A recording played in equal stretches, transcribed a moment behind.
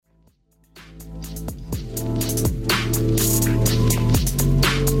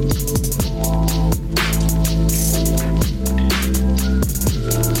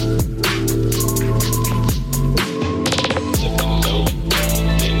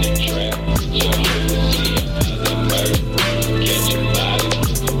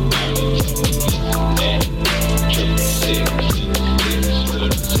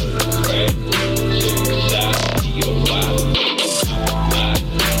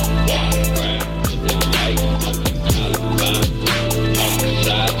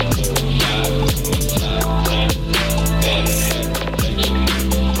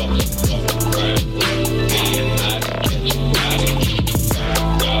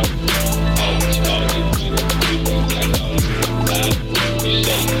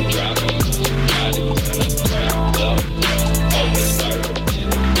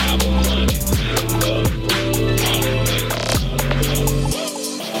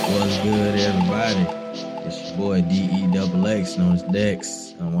What's good, everybody? It's your boy DEXX, known as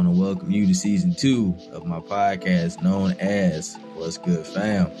Dex. I want to welcome you to season 2 of my podcast known as What's Good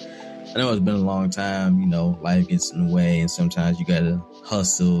Fam. I know it's been a long time, life gets in the way, and sometimes you gotta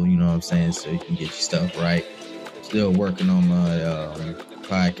hustle, so you can get your stuff right. Still working on my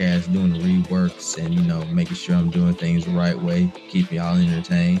podcast, doing the reworks, and making sure I'm doing things the right way, keeping y'all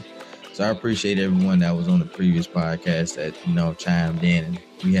entertained. So I appreciate everyone that was on the previous podcast that, chimed in, and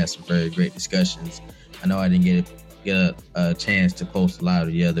we had some very great discussions. I know I didn't get a chance to post a lot of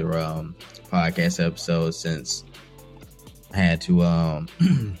the other podcast episodes since I had to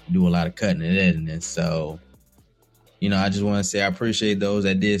do a lot of cutting and editing. So, I just want to say I appreciate those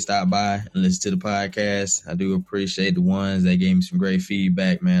that did stop by and listen to the podcast. I do appreciate the ones that gave me some great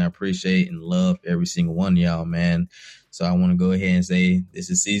feedback, man. I appreciate and love every single one of y'all, man. So I want to go ahead and say this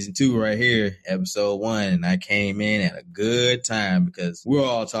is season 2 right here, episode 1. And I came in at a good time because we're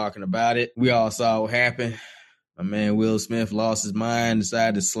all talking about it. We all saw what happened. My man Will Smith lost his mind,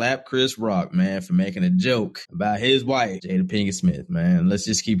 decided to slap Chris Rock, man, for making a joke about his wife, Jada Pinkett Smith, man. Let's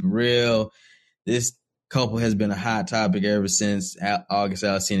just keep it real. This couple has been a hot topic ever since August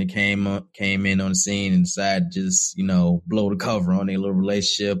Alsina came in on the scene and decided to just, blow the cover on their little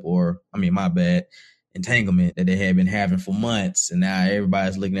relationship entanglement that they had been having for months. And now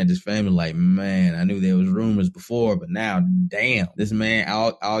everybody's looking at this family like, man, I knew there was rumors before, but now, damn, this man,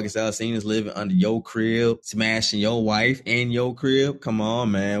 August Alsina, is living under your crib, smashing your wife in your crib. Come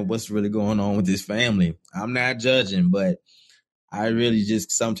on, man. What's really going on with this family? I'm not judging, but I really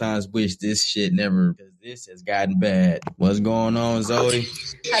just sometimes wish this shit never, because this has gotten bad. What's going on, Zoe?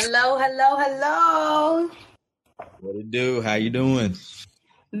 Hello. What it do? How you doing?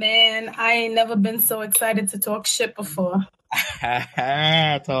 Man, I ain't never been so excited to talk shit before.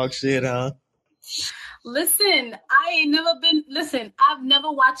 Talk shit, huh? Listen, I've never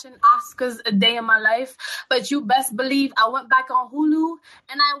watched an Oscars a day in my life, but you best believe I went back on Hulu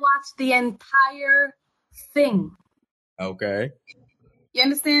and I watched the entire thing. Okay. You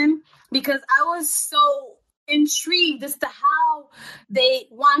understand? Because I was so intrigued as to how they,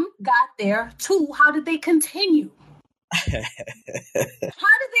 1, got there, 2, how did they continue? How did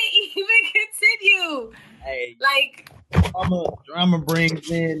they even continue? Hey, drama brings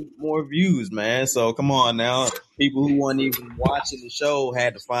in more views, man. So come on now. People who weren't even watching the show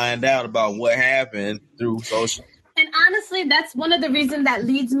had to find out about what happened through social. And honestly, that's one of the reasons that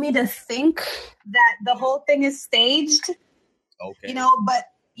leads me to think that the whole thing is staged. Okay.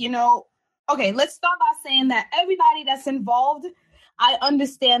 Okay, let's start by saying that everybody that's involved, I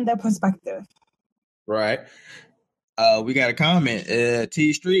understand their perspective. Right. We got a comment.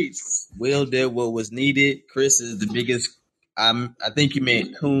 T Streets. Will did what was needed. Chris is the biggest. I think you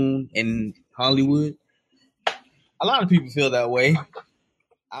meant coon in Hollywood. A lot of people feel that way.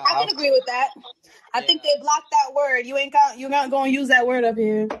 I can agree with that. I think they blocked that word. You're not going to use that word up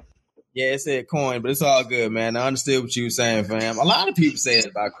here. Yeah, it said coin, but it's all good, man. I understood what you were saying, fam. A lot of people say it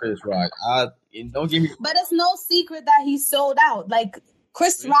about Chris Rock. Don't give me. But it's no secret that he's sold out. Like,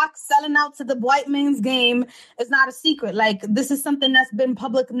 Chris Rock selling out to the white man's game is not a secret. Like, this is something that's been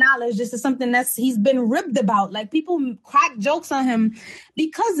public knowledge. This is something he's been ribbed about. Like, people crack jokes on him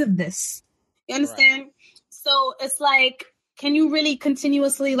because of this. You understand? Right. So it's like, can you really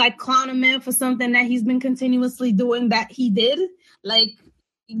continuously clown a man for something that he's been continuously doing that he did? Like,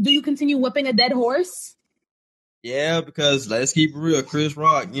 do you continue whipping a dead horse? Yeah, because let's keep it real. Chris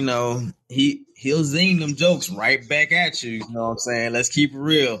Rock, he'll zing them jokes right back at you. You know what I'm saying? Let's keep it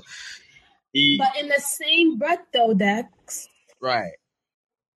real. But in the same breath, though, Dex. Right.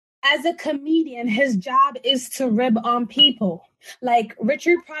 As a comedian, his job is to rib on people. Like,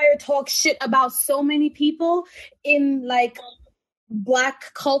 Richard Pryor talks shit about so many people in,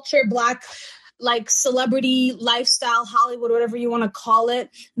 Black culture, Black celebrity lifestyle, Hollywood, whatever you want to call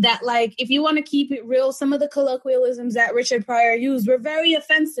it, that if you want to keep it real, some of the colloquialisms that Richard Pryor used were very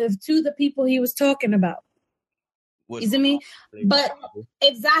offensive to the people he was talking about. You see me? But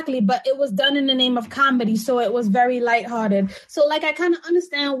exactly, but it was done in the name of comedy, so it was very lighthearted. So I kind of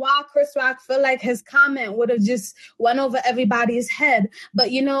understand why Chris Rock felt like his comment would have just went over everybody's head.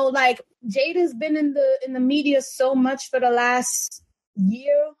 But Jada's been in the media so much for the last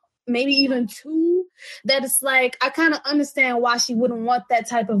year, maybe even 2, that it's I kind of understand why she wouldn't want that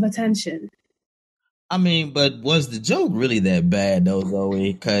type of attention. I mean, but was the joke really that bad though,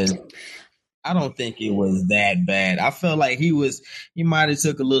 Zoe? Because I don't think it was that bad. I felt like he might have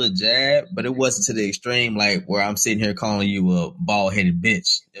took a little jab, but it wasn't to the extreme where I'm sitting here calling you a bald-headed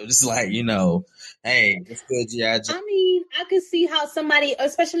bitch. It was just hey, what's good, G.I. Joe? I mean, I could see how somebody,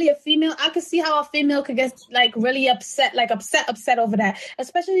 especially a female, I could see how a female could get like really upset, like upset over that.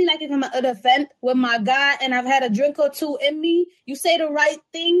 Especially like if I'm at an event with my guy and I've had a drink or two in me, you say the right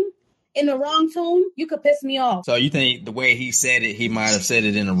thing in the wrong tone, you could piss me off. So you think the way he said it, he might have said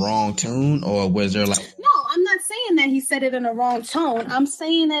it in the wrong tune, or was there like? No, I'm not saying that he said it in the wrong tone. I'm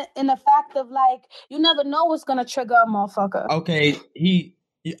saying it in the fact of like, you never know what's gonna trigger a motherfucker. Okay,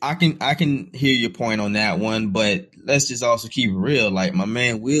 I can hear your point on that one, but let's just also keep it real. Like my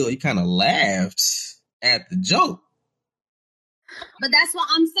man Will, he kind of laughed at the joke. But that's what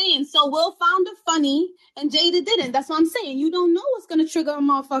I'm saying. So Will found it funny and Jada didn't. That's what I'm saying. You don't know what's going to trigger a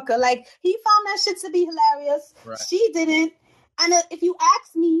motherfucker. Like, he found that shit to be hilarious. Right. She didn't. And if you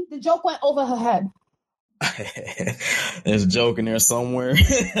ask me, the joke went over her head. There's a joke in there somewhere.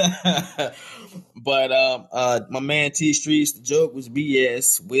 But my man T Streets, the joke was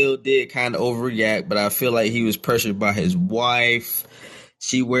BS. Will did kind of overreact, but I feel like he was pressured by his wife.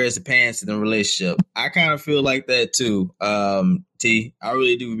 She wears the pants in the relationship. I kind of feel like that too. T, I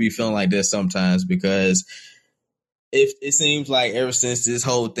really do be feeling like that sometimes because if it seems like ever since this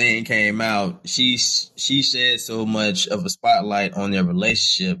whole thing came out, she shed so much of a spotlight on their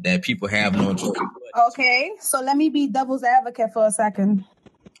relationship that people have no choice. Okay, so let me be devil's advocate for a second.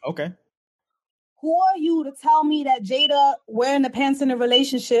 Okay. Who are you to tell me that Jada wearing the pants in a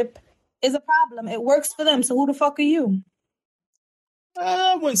relationship is a problem? It works for them, so who the fuck are you?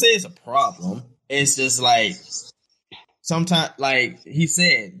 I wouldn't say it's a problem. It's just like sometimes, like he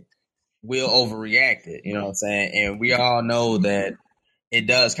said, Will overreacted. You know what I'm saying? And we all know that it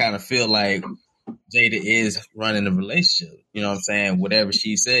does kind of feel like Jada is running the relationship. You know what I'm saying? Whatever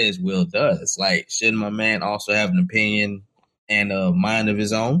she says, Will does. Like, shouldn't my man also have an opinion and a mind of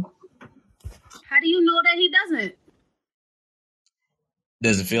his own? How do you know that he doesn't?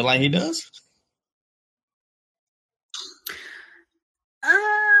 Does it feel like he does?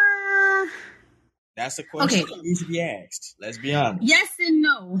 That's a question that needs to be asked. Let's be honest. Yes and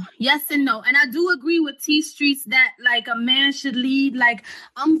no. Yes and no. And I do agree with T Streets that like a man should lead. Like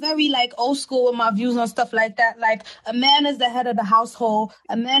I'm very like old school with my views on stuff like that. Like a man is the head of the household.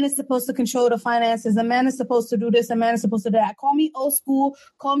 A man is supposed to control the finances. A man is supposed to do this. A man is supposed to do that. Call me old school.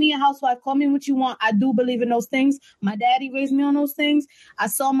 Call me a housewife. Call me what you want. I do believe in those things. My daddy raised me on those things. I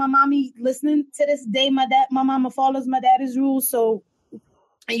saw my mommy listening to this day. My mama follows my daddy's rules. So.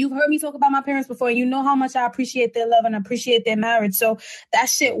 And you've heard me talk about my parents before, and you know how much I appreciate their love and appreciate their marriage. So that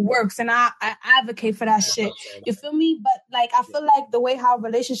shit works, and I advocate for that shit. You feel me? But like, I feel like the way how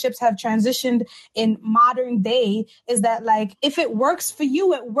relationships have transitioned in modern day is that like, if it works for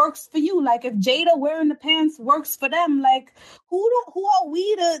you, it works for you. Like if Jada wearing the pants works for them, like who are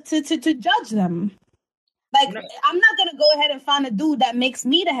we to judge them? Like, I'm not going to go ahead and find a dude that makes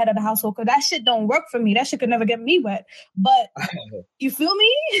me the head of the household because that shit don't work for me. That shit could never get me wet. But you feel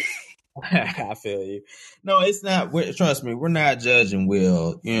me? I feel you. No, it's not. Trust me, we're not judging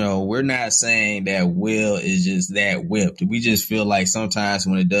Will. You know, we're not saying that Will is just that whipped. We just feel like sometimes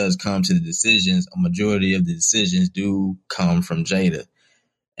when it does come to the decisions, a majority of the decisions do come from Jada.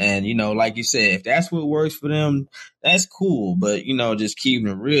 And, you know, like you said, if that's what works for them, that's cool. But, you know, just keeping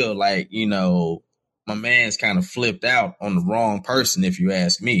it real, like, you know, my man's kind of flipped out on the wrong person, if you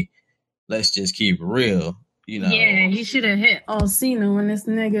ask me. Let's just keep it real, you know. Yeah, he should have hit Alcina when this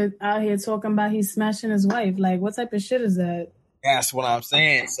nigga out here talking about he's smashing his wife. Like, what type of shit is that? That's what I'm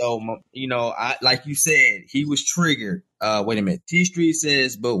saying. So, you know, like you said, he was triggered. Wait a minute. T Street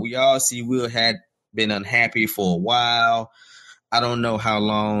says, but we all see Will had been unhappy for a while. I don't know how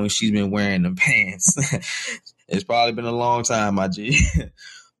long she's been wearing the pants. It's probably been a long time, my G.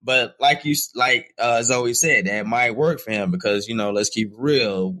 But like Zoe said, that might work for him because, you know, let's keep it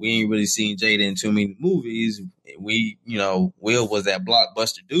real. We ain't really seen Jada in too many movies. We, you know, Will was that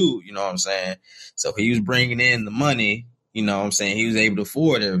blockbuster dude, you know what I'm saying? So he was bringing in the money, you know what I'm saying? He was able to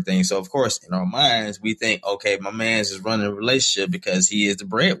afford everything. So, of course, in our minds, we think, okay, my man's just running a relationship because he is the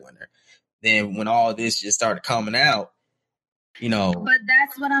breadwinner. Then when all this just started coming out, you know. But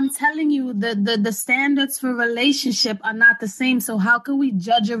that's what I'm telling you. The standards for relationship are not the same. So how can we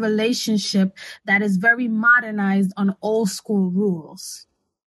judge a relationship that is very modernized on old school rules?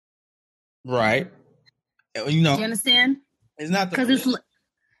 Right. You know. Do you understand? It's not because it's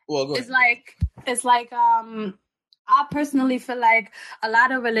like I personally feel like a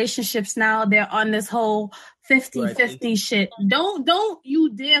lot of relationships now, they're on this whole 50-50 shit. Don't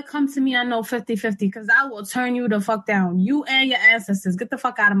you dare come to me on no 50-50 because I will turn you the fuck down. You and your ancestors. Get the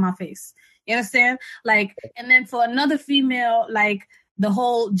fuck out of my face. You understand? Like, and then for another female, like the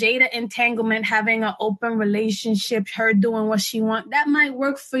whole Jada entanglement, having an open relationship, her doing what she wants, that might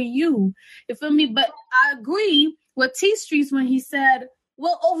work for you. You feel me? But I agree with T Streets when he said,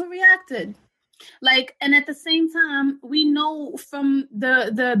 "Well, overreacted." Like, and at the same time, we know from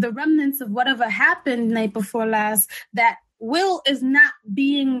the remnants of whatever happened night before last that Will is not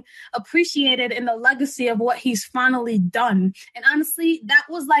being appreciated in the legacy of what he's finally done. And honestly, that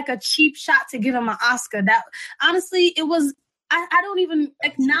was like a cheap shot to give him an Oscar. That honestly, it was. I don't even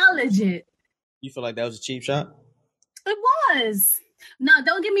acknowledge it. You feel like that was a cheap shot? It was. No,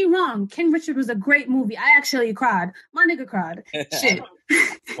 don't get me wrong. King Richard was a great movie. I actually cried. My nigga cried. Shit.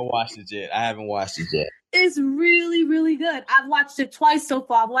 I haven't watched it yet. I haven't watched it yet. It's really, really good. I've watched it twice so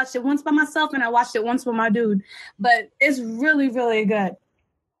far. I've watched it once by myself and I watched it once with my dude. But it's really, really good.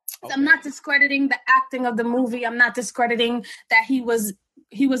 So I'm not discrediting the acting of the movie. I'm not discrediting that he was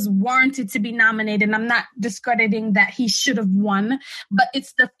warranted to be nominated. I'm not discrediting that he should have won, but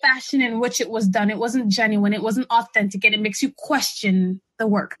it's the fashion in which it was done. It wasn't genuine. It wasn't authentic, and it makes you question the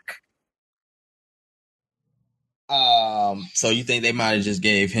work. So you think they might have just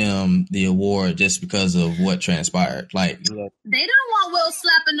gave him the award just because of what transpired? Like, they didn't want Will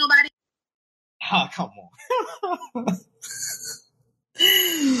slapping nobody. Oh, come on.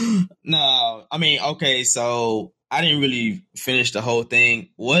 No, I mean, okay, so I didn't really finish the whole thing.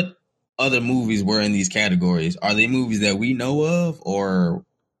 What other movies were in these categories? Are they movies that we know of, or?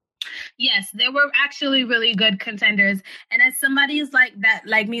 Yes, there were actually really good contenders. And as somebody is like that,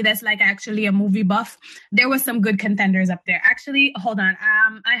 like me, that's like actually a movie buff, there were some good contenders up there. Actually, hold on.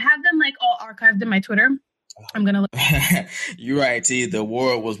 I have them like all archived in my Twitter. I'm gonna look. You're right, T. The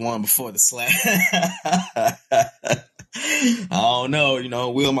award was won before the slap. I don't know. You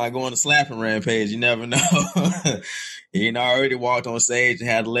know, Will might go on a slapping rampage. You never know. He already walked on stage and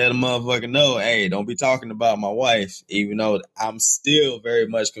had to let a motherfucker know, hey, don't be talking about my wife. Even though I'm still very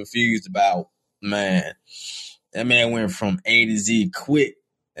much confused about, man, that man went from A to Z quick.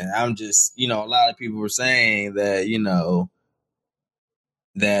 And I'm just, a lot of people were saying that,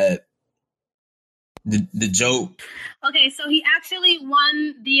 that the joke. Okay, so he actually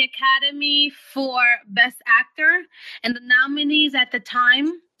won the Academy for Best Actor, and the nominees at the time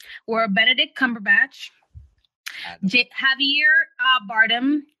were Benedict Cumberbatch, Javier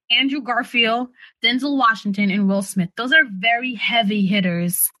Bardem, Andrew Garfield, Denzel Washington, and Will Smith. Those are very heavy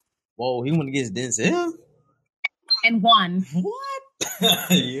hitters. Whoa, he went against Denzel? And won. What?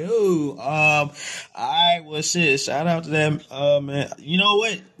 Yo, all right, well, shit, shout out to that, man. You know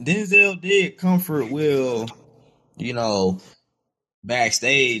what? Denzel did comfort Will,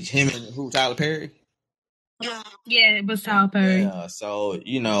 backstage, him and Tyler Perry? Yeah, it was Tyler Perry. Yeah, so,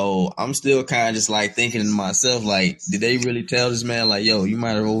 I'm still kind of just, like, thinking to myself, like, did they really tell this man, like, yo, you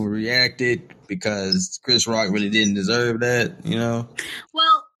might have overreacted because Chris Rock really didn't deserve that,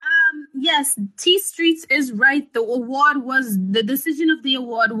 Well, yes, T Streets is right. The decision of the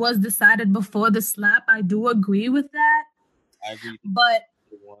award was decided before the slap. I do agree with that. I agree. But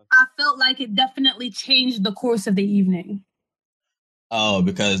I felt like it definitely changed the course of the evening. Oh,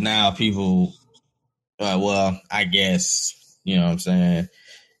 because now people, well, I guess, you know what I'm saying?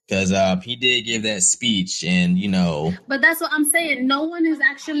 Because he did give that speech and, But that's what I'm saying. No one is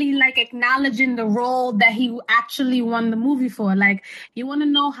actually, like, acknowledging the role that he actually won the movie for. Like, you want to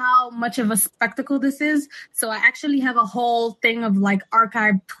know how much of a spectacle this is? So I actually have a whole thing of, like,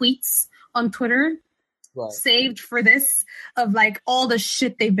 archived tweets on Twitter saved for this of, like, all the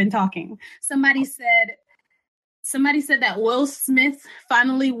shit they've been talking. Somebody said that Will Smith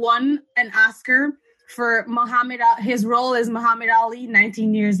finally won an Oscar for his role as Muhammad Ali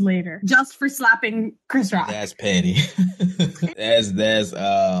 19 years later, just for slapping Chris Rock. That's petty. that's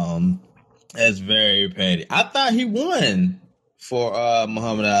very petty. I thought he won for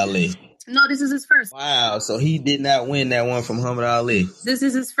Muhammad Ali. No, this is his first. Wow, so he did not win that one from Muhammad Ali. This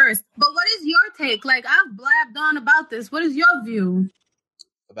is his first. But what is your take? Like, I've blabbed on about this. What is your view?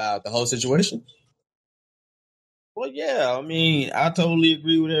 About the whole situation? Well, yeah, I mean, I totally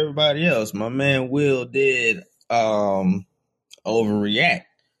agree with everybody else. My man Will did overreact.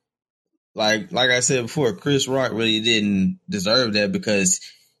 Like I said before, Chris Rock really didn't deserve that because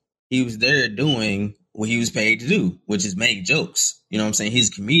he was there doing what he was paid to do, which is make jokes. You know what I'm saying? He's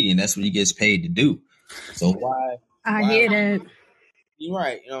a comedian. That's what he gets paid to do. So why? I get it. You're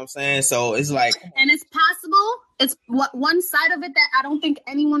right. You know what I'm saying? So it's like... And it's possible. It's one side of it that I don't think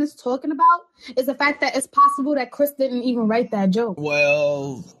anyone is talking about is the fact that it's possible that Chris didn't even write that joke.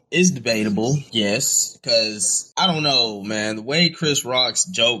 Well, it's debatable, yes, because I don't know, man. The way Chris Rock's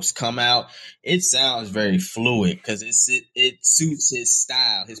jokes come out, it sounds very fluid because it suits his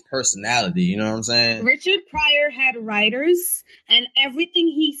style, his personality. You know what I'm saying? Richard Pryor had writers, and everything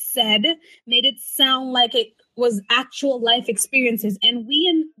he said made it sound like it was actual life experiences. And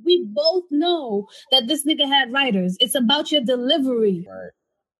we both know that this nigga had writers. It's about your delivery.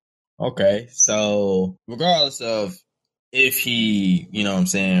 Right. Okay, so regardless of if he, you know what I'm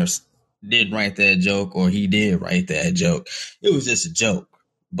saying, did write that joke or he did write that joke, it was just a joke.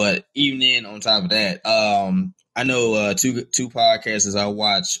 But even then, on top of that, I know two podcasters I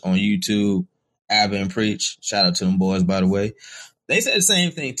watch on YouTube, Abba and Preach. Shout out to them boys, by the way. They said the same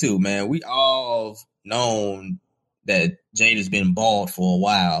thing too, man. We all known that Jada's been bald for a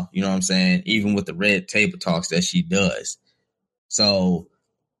while. You know what I'm saying? Even with the red table talks that she does. So,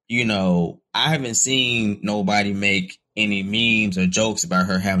 you know, I haven't seen nobody make any memes or jokes about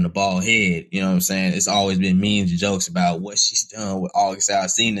her having a bald head. You know what I'm saying? It's always been memes and jokes about what she's done with August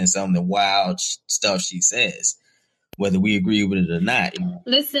Alsina and some of the wild stuff she says, whether we agree with it or not.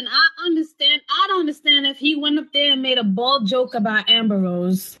 Listen, I understand. I don't understand if he went up there and made a bald joke about Amber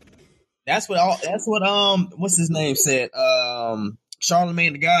Rose. That's what what's his name said?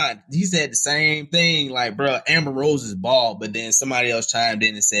 Charlemagne the God, he said the same thing, like, bro, Amber Rose is bald, but then somebody else chimed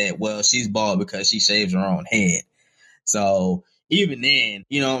in and said, well, she's bald because she shaves her own head. So even then,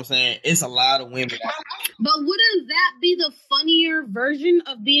 you know what I'm saying? It's a lot of women. But wouldn't that be the funnier version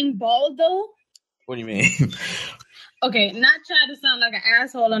of being bald, though? What do you mean? Okay, not trying to sound like an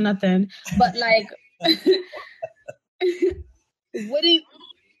asshole or nothing, but like, would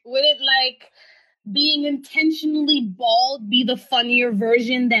it like being intentionally bald be the funnier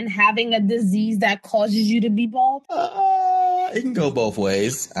version than having a disease that causes you to be bald? It can go both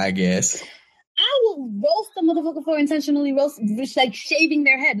ways, I guess. I will roast a motherfucker for intentionally like shaving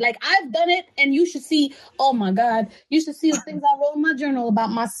their head. Like, I've done it, and you should see, oh my God, you should see the things I wrote in my journal about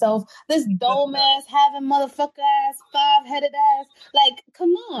myself. This dome ass, having motherfucker ass, 5-headed ass. Like,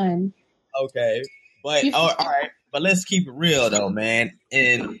 come on. Okay. But, all right. But let's keep it real, though, man.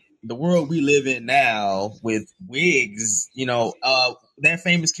 In the world we live in now with wigs, you know, that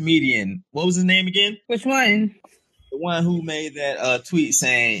famous comedian, what was his name again? Which one? The one who made that tweet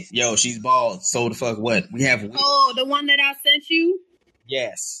saying, yo, she's bald, so the fuck what? We have wigs. Oh, the one that I sent you?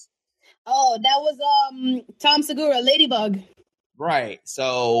 Yes. Oh, that was Tom Segura, Ladybug. Right.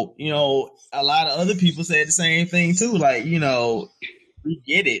 So, you know, a lot of other people said the same thing too. Like, you know, we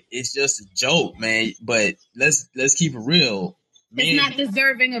get it. It's just a joke, man. But let's keep it real. Men, it's not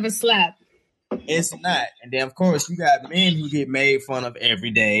deserving of a slap. It's not. And then, of course, you got men who get made fun of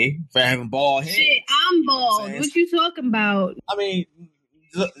every day for having bald heads. Shit, I'm bald. You know what you talking about? I mean,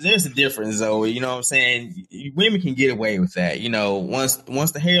 there's a difference, Zoe. You know what I'm saying? Women can get away with that. You know, once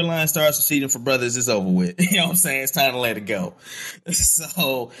the hairline starts receding for brothers, it's over with. You know what I'm saying? It's time to let it go.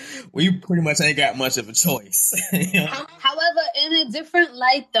 So we pretty much ain't got much of a choice. You know? However, in a different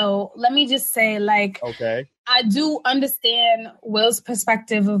light, though, let me just say, like, okay, I do understand Will's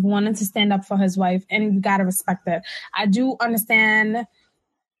perspective of wanting to stand up for his wife, and you gotta respect that. I do understand,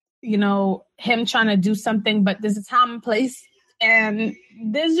 you know, him trying to do something, but there's a time and place. And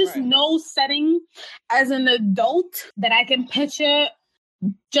there's just no setting as an adult that I can picture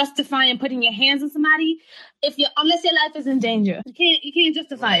justifying putting your hands on somebody unless your life is in danger. You can't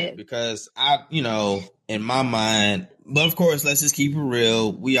justify it. Because you know, in my mind, but of course, let's just keep it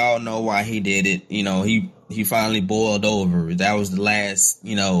real. We all know why he did it. You know, he finally boiled over. That was the last,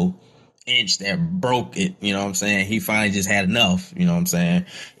 you know, inch that broke it. You know what I'm saying? He finally just had enough. You know what I'm saying?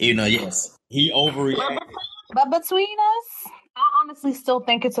 Even though, yes, he overreacted. But between us, I honestly still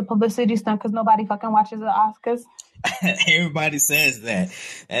think it's a publicity stunt because nobody fucking watches the Oscars. Everybody says that.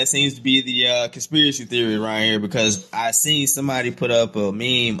 That seems to be the conspiracy theory right here, because I seen somebody put up a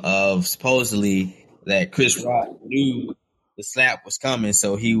meme of supposedly that Chris Rock knew the slap was coming,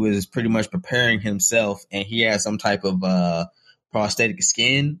 so he was pretty much preparing himself, and he had some type of prosthetic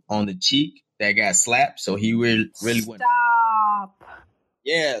skin on the cheek that got slapped, so he really went. Stop.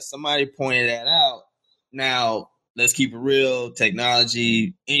 Yeah, somebody pointed that out. Now, let's keep it real.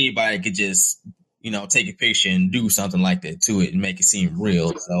 Technology, anybody could just, you know, take a picture and do something like that to it and make it seem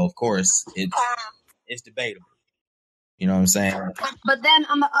real. So, of course, it's debatable. You know what I'm saying? But then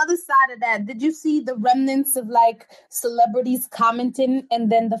on the other side of that, did you see the remnants of like celebrities commenting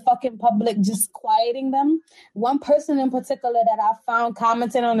and then the fucking public just quieting them? One person in particular that I found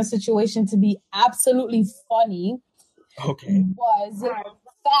commenting on the situation to be absolutely funny was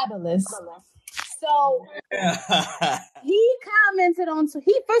Fabulous. So he commented on,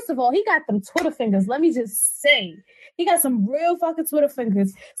 first of all, he got them Twitter fingers. Let me just say, he got some real fucking Twitter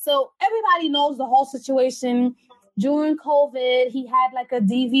fingers. So everybody knows the whole situation. during COVID, he had like a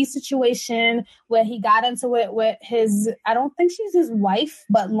DV situation where he got into it with his, I don't think she's his wife,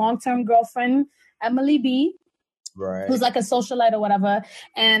 but long-term girlfriend, Emily B. Right. Who's like a socialite or whatever.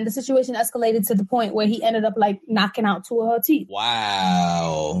 And the situation escalated to the point where he ended up like knocking out 2 of her teeth.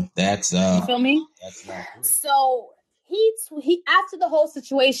 Wow. That's you feel me? That's not good. So he after the whole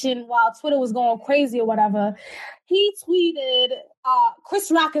situation, while Twitter was going crazy or whatever, he tweeted, Chris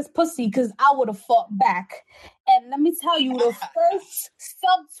Rock is pussy because I would have fought back. And let me tell you, the first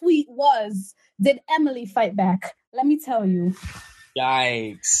subtweet was, did Emily fight back? Let me tell you.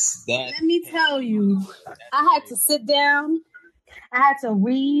 Yikes. Let me tell you. I had to sit down. I had to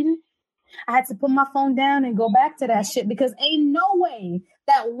read. I had to put my phone down and go back to that shit because ain't no way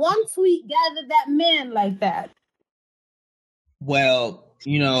that one tweet gathered that man like that. Well,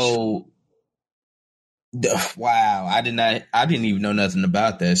 wow, I didn't even know nothing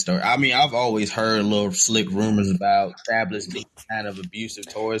about that story. I mean, I've always heard little slick rumors about Fabulous being kind of abusive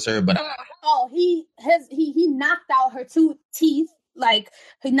towards her, but he knocked out her 2 teeth. Like,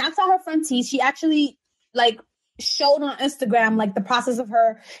 he knocked out her front teeth. She actually like showed on Instagram like the process of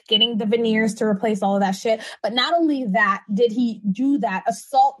her getting the veneers to replace all of that shit. But not only that, did he do that,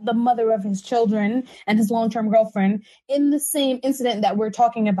 assault the mother of his children and his long-term girlfriend in the same incident that we're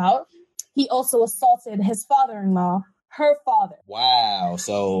talking about. He also assaulted his father-in-law, her father. Wow.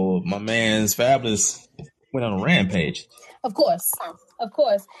 So my man's Fabulous went on a rampage. Of course.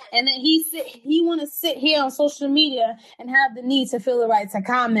 And then he want to sit here on social media and have the need to feel the right to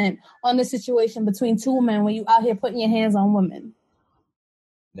comment on the situation between 2 men when you out here putting your hands on women.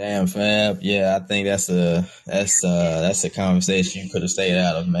 Damn, Fab. Yeah, I think that's a conversation you could have stayed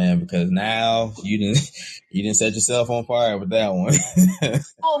out of, man, because now you didn't set yourself on fire with that one.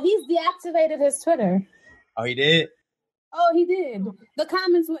 Oh, he's deactivated his Twitter. Oh, he did? Oh, he did. The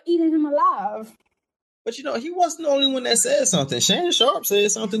comments were eating him alive. But he wasn't the only one that said something. Shannon Sharp said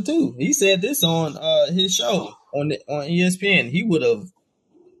something too. He said this on his show on ESPN. He would have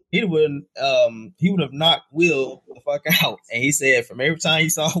knocked Will the fuck out. And he said from every time he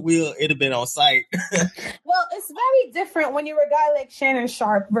saw Will, it'd have been on sight. Well, it's very different when you're a guy like Shannon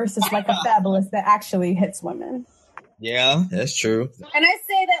Sharp versus like a Fabulous that actually hits women. Yeah, that's true. And I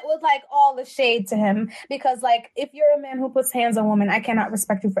say that with like all the shade to him because like if you're a man who puts hands on women, I cannot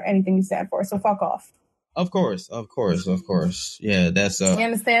respect you for anything you stand for. So fuck off. Of course. Yeah, that's you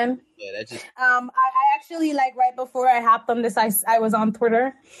understand? Yeah, that just. I actually like right before I hopped on this, I was on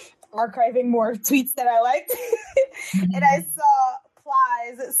Twitter archiving more tweets that I liked, and I saw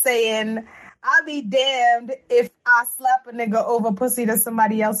Plies saying, "I'll be damned if I slap a nigga over pussy that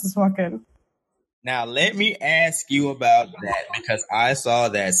somebody else is fucking." Now let me ask you about that because I saw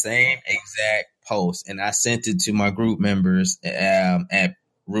that same exact post and I sent it to my group members at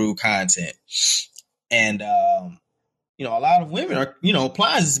Rude Content. And, a lot of women are,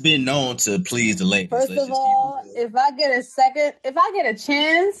 Plies has been known to please the ladies. First of all, if I get a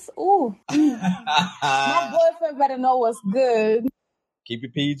chance, my boyfriend better know what's good. Keep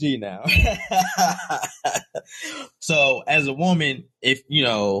it PG now. So as a woman, if,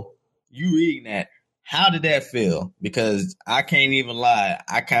 you reading that, how did that feel? Because I can't even lie.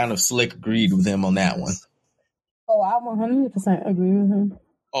 I kind of slick agreed with him on that one. Oh, I 100% agree with him.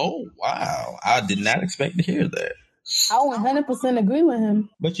 Oh, wow. I did not expect to hear that. I 100% agree with him.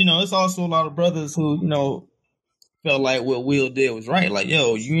 But, it's also a lot of brothers who, felt like what Will did was right. Like,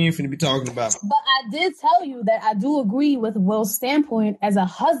 yo, you ain't finna be talking about. But I did tell you that I do agree with Will's standpoint as a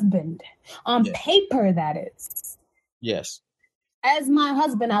husband. On paper, that is. Yes. As my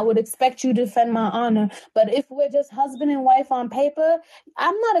husband, I would expect you to defend my honor. But if we're just husband and wife on paper,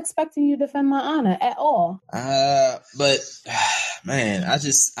 I'm not expecting you to defend my honor at all. But man, I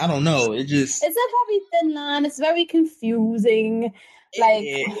don't know. It's a very thin line. It's very confusing. Like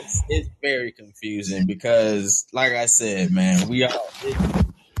it's very confusing because, like I said, man,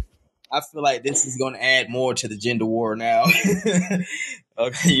 I feel like this is going to add more to the gender war now.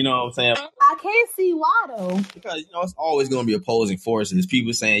 Okay, you know what I'm saying? I can't see why though. Because it's always going to be opposing forces.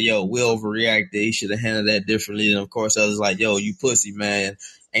 People saying, "Yo, Will overreacted. He should have handled that differently." And of course, others like, "Yo, you pussy, man.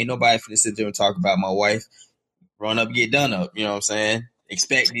 Ain't nobody finna sit there and talk about my wife. Run up, get done up." You know what I'm saying?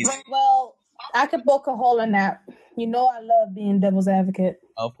 Expect these. Well, I could poke a hole in that. I love being devil's advocate.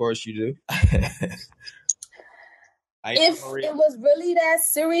 Of course you do. If it was really that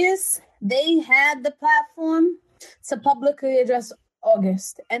serious, they had the platform to publicly address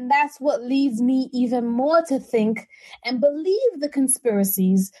August. And that's what leads me even more to think and believe the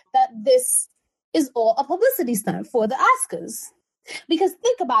conspiracies that this is all a publicity stunt for the Oscars. Because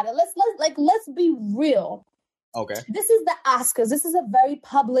think about it. Let's be real. Okay. This is the Oscars. This is a very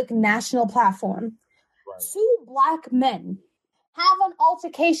public national platform. Two black men have an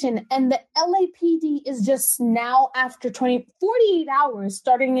altercation, and the LAPD is just now, after 48 hours,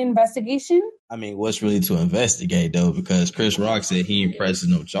 starting an investigation. I mean, what's really to investigate, though? Because Chris Rock said he ain't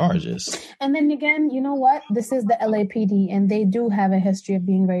pressing no charges. And then again, you know what? This is the LAPD, and they do have a history of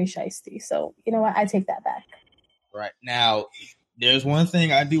being very shisty. So, you know what? I take that back. Right. Now, there's one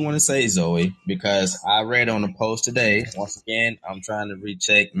thing I do want to say, Zoe, because I read on the post today. Once again, I'm trying to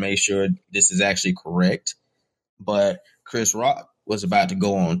recheck, make sure this is actually correct. But Chris Rock was about to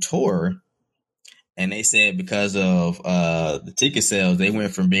go on tour, and they said because of the ticket sales, they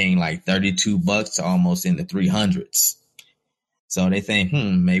went from being like $32 to almost in the 300s. So they think,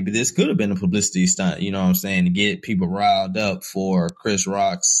 maybe this could have been a publicity stunt, you know what I'm saying, to get people riled up for Chris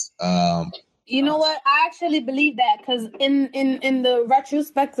Rock's. You know what? I actually believe that, because in the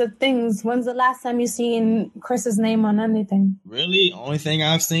retrospect of things, when's the last time you seen Chris's name on anything? Really? Only thing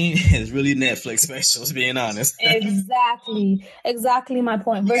I've seen is really Netflix specials, being honest. Exactly my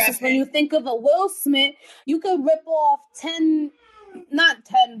point. Versus when you think of a Will Smith, you could rip off 10, not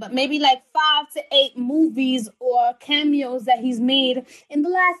 10, but maybe like 5 to 8 movies or cameos that he's made in the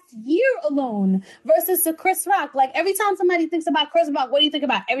last year alone. Versus a Chris Rock. Like, every time somebody thinks about Chris Rock, what do you think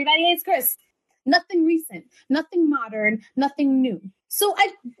about? Everybody hates Chris. Nothing recent, nothing modern, nothing new. So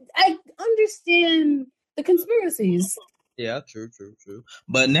I understand the conspiracies. Yeah, true.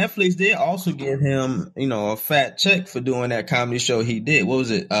 But Netflix did also give him, a fat check for doing that comedy show he did. What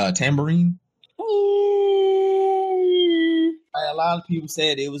was it? Tambourine? Yeah. A lot of people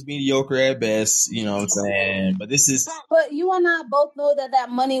said it was mediocre at best, you know what I'm saying? But this is... But you and I both know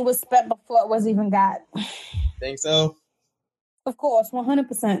that money was spent before it was even got. Think so? Of course,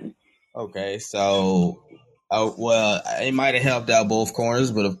 100%. Okay, so, well, it might have helped out both corners,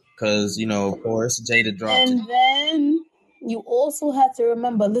 but because, of course, Jada dropped it. And then you also have to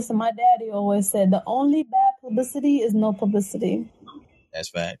remember, listen, my daddy always said, the only bad publicity is no publicity. That's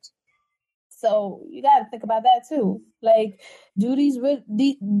facts. So you got to think about that too. Like,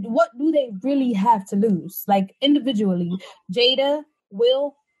 what do they really have to lose? Like, individually, Jada,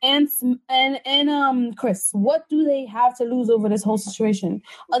 Will, and Chris, what do they have to lose over this whole situation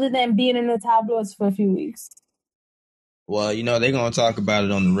other than being in the tabloids for a few weeks? Well, they're gonna talk about it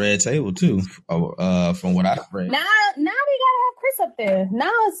on the red table too. From what I've read. Now they gotta have Chris up there.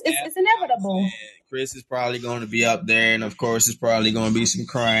 Now it's inevitable. Chris is probably going to be up there, and of course, it's probably going to be some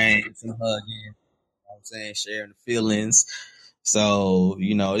crying, some hugging. You know what I'm saying, sharing the feelings. So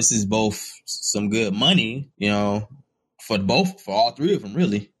this is both some good money, for all three of them,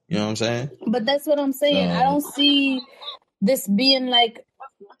 really. You know what I'm saying? But that's what I'm saying. I don't see this being like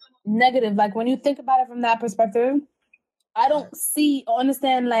negative. Like, when you think about it from that perspective, I don't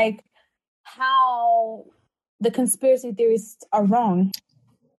understand like how the conspiracy theorists are wrong.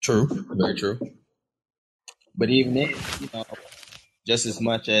 True, very true. But even then, just as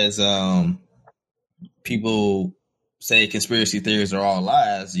much as people say conspiracy theories are all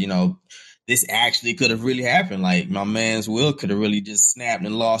lies, this actually could have really happened. Like, my man's Will could have really just snapped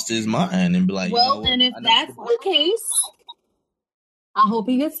and lost his mind and be like, well, and if that's the case, I hope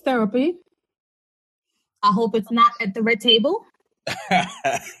he gets therapy. I hope it's not at the red table.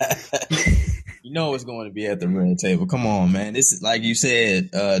 It's going to be at the red table. Come on, man. This is, like you said,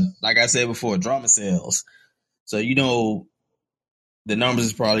 like I said before, drama sales. So, the numbers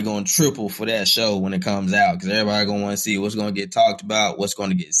is probably going to triple for that show when it comes out, because everybody going to want to see what's going to get talked about, what's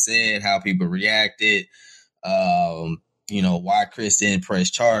going to get said, how people reacted, why Chris didn't press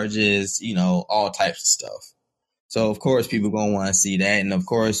charges, all types of stuff. So, of course, people are going to want to see that. And, of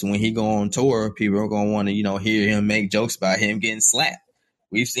course, when he go on tour, people are going to want to, hear him make jokes about him getting slapped.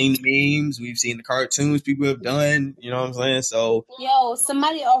 We've seen the memes. We've seen the cartoons people have done. You know what I'm saying? So,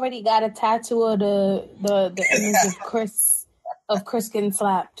 somebody already got a tattoo of the image of Chris getting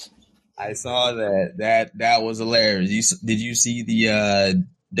slapped. I saw that. That was hilarious. Did you see the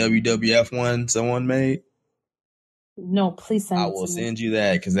WWF one someone made? No, please send it to me. I will send you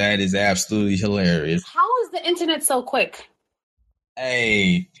that, because that is absolutely hilarious. How is the internet so quick?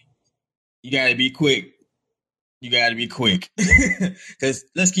 Hey, you gotta be quick. Because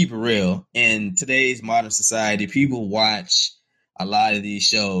let's keep it real. In today's modern society, people watch a lot of these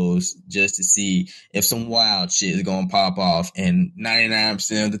shows just to see if some wild shit is going to pop off. And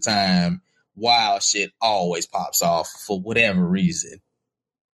 99% of the time, wild shit always pops off for whatever reason.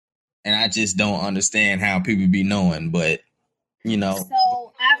 And I just don't understand how people be knowing, but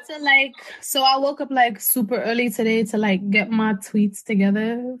So after I woke up like super early today to like get my tweets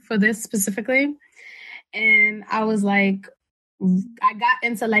together for this specifically. And I was like, I got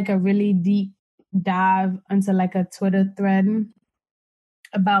into like a really deep dive into like a Twitter thread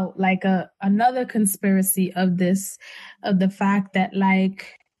about like another conspiracy of the fact that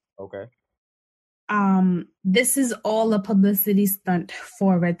like Okay. this is all a publicity stunt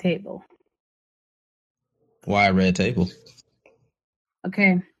for Red Table. Why Red Table?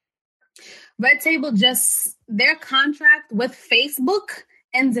 Okay. Red Table their contract with Facebook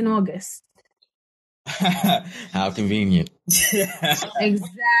ends in August. How convenient.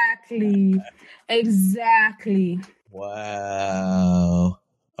 Exactly. Wow.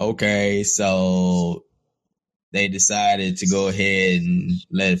 Okay, so they decided to go ahead and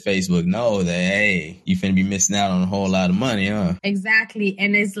let Facebook know that, hey, you finna be missing out on a whole lot of money, huh? Exactly.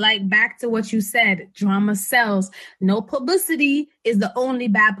 And it's like back to what you said, drama sells. No publicity is the only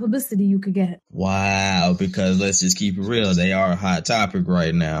bad publicity you could get. Wow, because let's just keep it real. They are a hot topic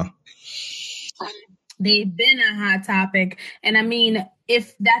right now. They've been a hot topic. And I mean,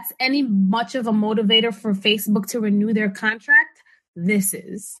 if that's any much of a motivator for Facebook to renew their contract, this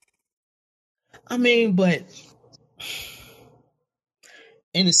is. I mean, but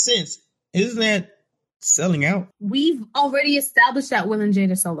in a sense, isn't that selling out? We've already established that Will and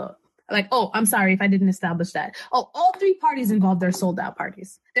Jada sold out. Like, oh, I'm sorry if I didn't establish that. Oh, all three parties involved are sold out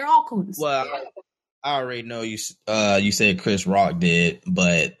parties. They're all coons. Well, I already know you said Chris Rock did,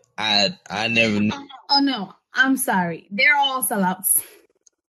 but I never knew. Oh no, I'm sorry. They're all sellouts.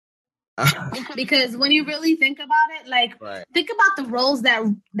 Because when you really think about it, like think about the roles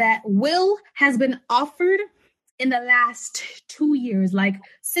that Will has been offered in the last 2 years, like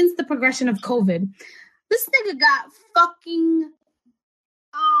since the progression of COVID. This nigga got fucking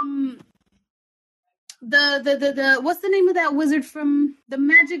the what's the name of that wizard from the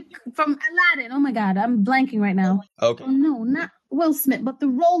magic from Aladdin? Oh my god, I'm blanking right now. Okay. Oh no, not Will Smith, but the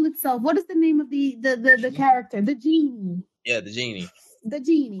role itself. What is the name of the character? The genie. Yeah, the genie. The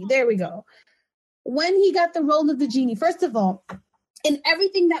genie. There we go. When he got the role of the genie, first of all, in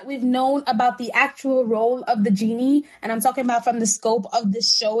everything that we've known about the actual role of the genie, and I'm talking about from the scope of the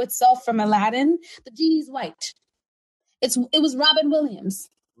show itself from Aladdin, the genie's white. It was Robin Williams.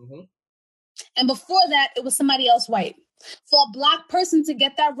 Mm-hmm. And before that, it was somebody else white. For a black person to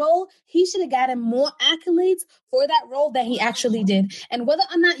get that role, he should have gotten more accolades for that role than he actually did. And whether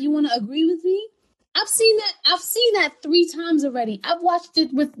or not you want to agree with me, I've seen that 3 times already. I've watched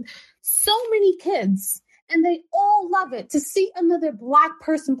it with so many kids, and they all love it. To see another black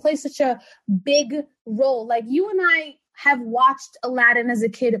person play such a big role. Like, you and I have watched Aladdin as a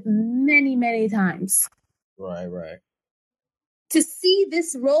kid many, many times. Right. To see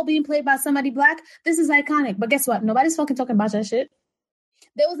this role being played by somebody black, this is iconic. But guess what? Nobody's fucking talking about that shit.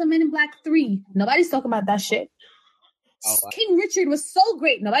 There was a Men in Black 3. Nobody's talking about that shit. King Richard was so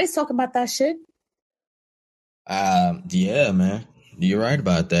great. Nobody's talking about that shit. Yeah, man. You're right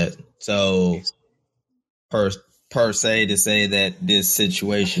about that. So, per se, to say that this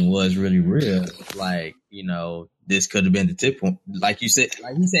situation was really real, like, you know, this could have been the tip point. Like you said,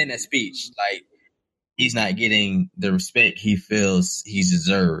 like he said in that speech, like, he's not getting the respect he feels he's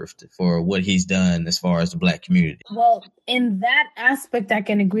deserved for what he's done as far as the black community. Well, in that aspect, I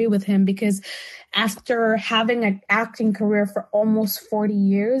can agree with him, because after having an acting career for almost 40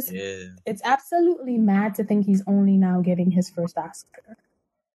 years, it's absolutely mad to think he's only now getting his first Oscar.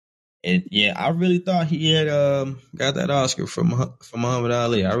 I really thought he had got that Oscar from Muhammad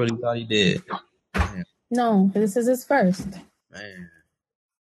Ali. I really thought he did. Man. No, this is his first. Man,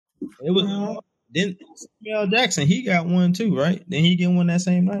 it was. Then Samuel Jackson, he got one too, right? Didn't he get one that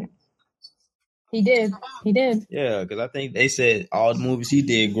same night? He did. Yeah, because I think they said all the movies he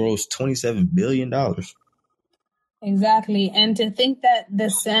did grossed $27 billion. Exactly. And to think that the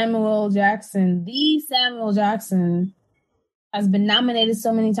Samuel Jackson has been nominated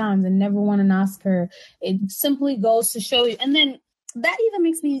so many times and never won an Oscar, it simply goes to show you. And then that even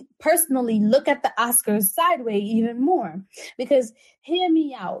makes me personally look at the Oscars sideways even more, because hear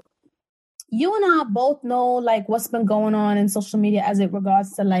me out. You and I both know like what's been going on in social media as it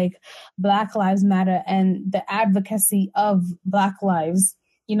regards to like Black Lives Matter and the advocacy of Black lives,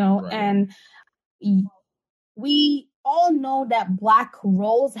 you know, right. And we all know that Black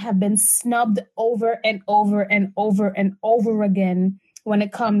roles have been snubbed over and over and over and over again when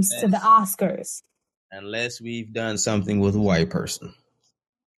it comes to the Oscars. Unless we've done something with a white person.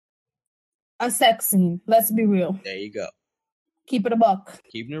 A sex scene. Let's be real. There you go. Keep it a buck.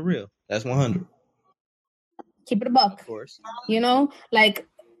 Keeping it real. That's 100. Keep it a buck. Of course. You know, like,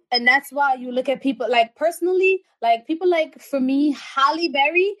 and that's why you look at people like personally, like people like, for me, Halle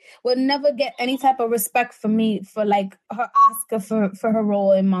Berry would never get any type of respect for me for like her Oscar for her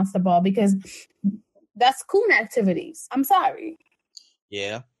role in Monster Ball, because that's coon activities. I'm sorry.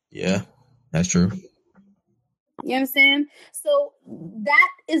 Yeah, that's true. You understand? So that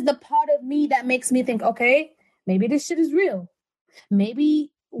is the part of me that makes me think, okay, maybe this shit is real.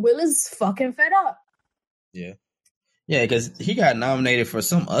 Maybe Will is fucking fed up. Yeah. Yeah, because he got nominated for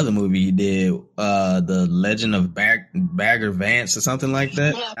some other movie he did, The Legend of Bagger Vance or something like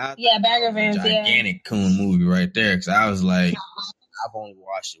that. Yeah, Bagger Vance, gigantic coon movie right there. Because I was like, I've only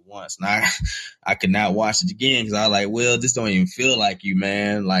watched it once. Now I could not watch it again because I was like, well, this don't even feel like you,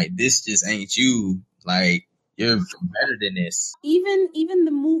 man. Like, this just ain't you. Like, you're better than this. Even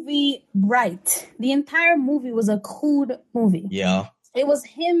the movie Bright, the entire movie was a cool movie. Yeah. It was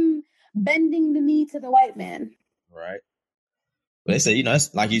him bending the knee to the white man. Right. But they say,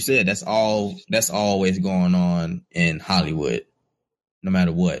 that's like you said, that's always going on in Hollywood, no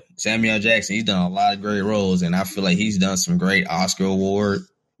matter what. Samuel Jackson, he's done a lot of great roles, and I feel like he's done some great Oscar award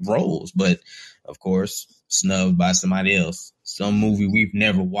roles, but of course, snubbed by somebody else. Some movie we've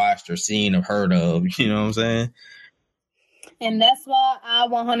never watched or seen or heard of, you know what I'm saying? And that's why I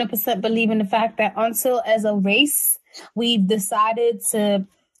 100% believe in the fact that until as a race, we've decided to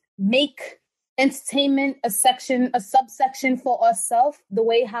make entertainment a subsection for ourselves, the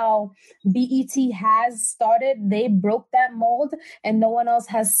way how BET has started. They broke that mold and no one else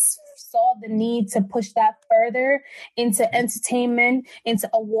has saw the need to push that further into entertainment, into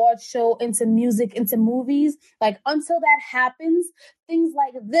award show, into music, into movies. Like, until that happens, things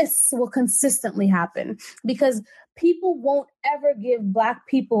like this will consistently happen because people won't ever give Black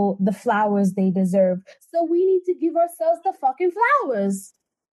people the flowers they deserve. So we need to give ourselves the fucking flowers.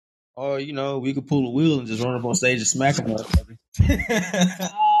 Or, we could pull a wheel and just run up on stage and smack them. Oh,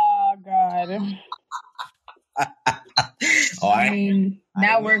 God. I mean,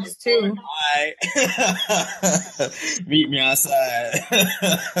 that works too. All right. Meet me outside.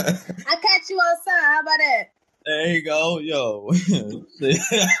 I catch you outside. How about that? There you go, yo.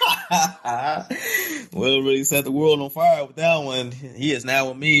 Will really set the world on fire with that one. He is now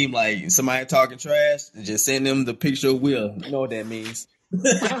a meme, like somebody talking trash, and just send them the picture of Will. You know what that means.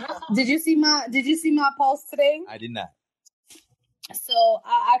 Did you see my post today? I did not. So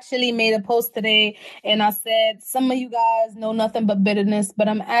I actually made a post today and I said, some of you guys know nothing but bitterness, but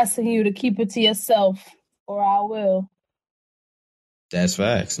I'm asking you to keep it to yourself or I will. That's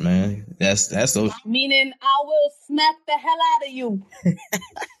facts, man. That's those. Meaning I will smack the hell out of you.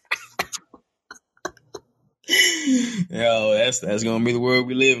 Yo, that's gonna be the world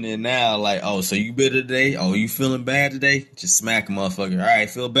we living in now. Like, oh, so you bitter today? Oh, you feeling bad today? Just smack a motherfucker. All right,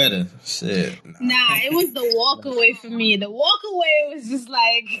 feel better. Shit. Nah, it was the walk away for me. The walk away was just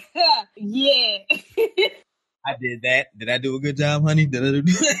like, yeah. I did that. Did I do a good job, honey? Did I do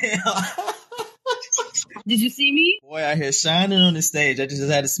that? Did you see me? Boy, out here shining on the stage. I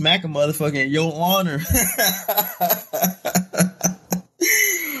just had to smack a motherfucker in your honor.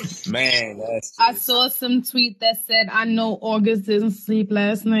 Man, that's I saw some tweet that said, I know August didn't sleep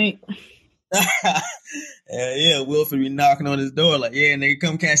last night. Yeah, Wilford be knocking on his door like, yeah, nigga,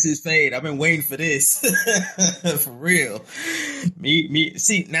 come catch this fade. I've been waiting for this. For real. Me.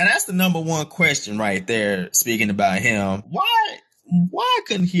 See, now that's the number one question right there, speaking about him. Why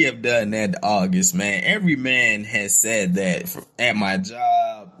couldn't he have done that to August, man? Every man has said that at my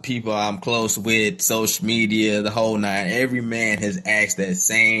job, people I'm close with, social media, the whole nine. Every man has asked that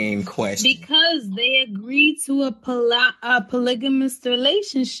same question. Because they agreed to a polygamous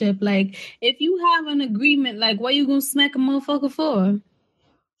relationship. Like, if you have an agreement, like, what you gonna smack a motherfucker for?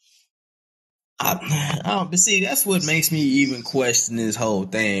 But see, that's what makes me even question this whole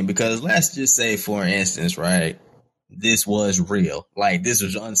thing. Because let's just say, for instance, right, this was real. Like, this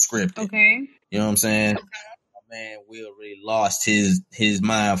was unscripted. Okay. You know what I'm saying? Okay. My man Will really lost his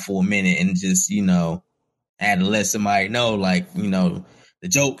mind for a minute and just, had to let somebody know, like, the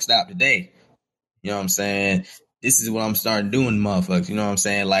joke stopped today. You know what I'm saying? This is what I'm starting doing, motherfuckers. You know what I'm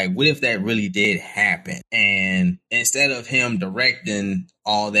saying? Like, what if that really did happen? And instead of him directing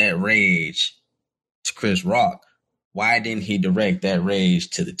all that rage to Chris Rock, why didn't he direct that rage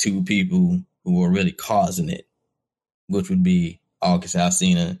to the two people who were really causing it? Which would be August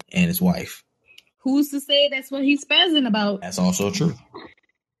Alsina and his wife. Who's to say that's what he's spazzing about? That's also true.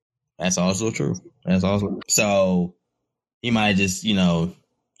 So he might just,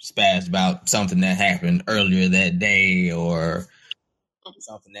 spaz about something that happened earlier that day or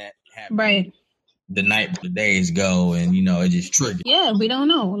something that happened right the night the days go, and it just triggered. Yeah, we don't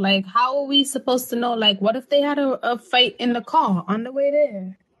know. Like, how are we supposed to know? Like, what if they had a fight in the car on the way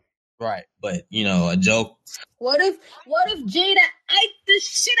there? Right, but a joke. What if Jada ate the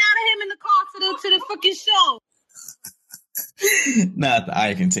shit out of him in the car to the fucking show? Not the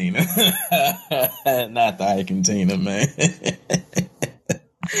Ike and Tina. Not the Ike and Tina, man.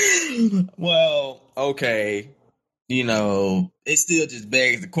 Well, okay. it still just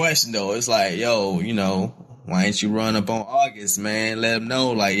begs the question though. It's like, yo, why ain't you run up on August, man? Let him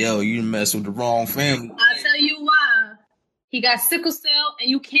know, like, yo, you mess with the wrong family. I'll tell you why. He got sickle cell, and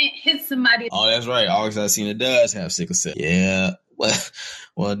you can't hit somebody. Oh, that's right. August Alsina does have sickle cell. Yeah.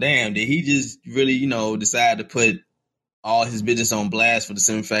 Well, damn. Did he just really, decide to put all his business on blast for the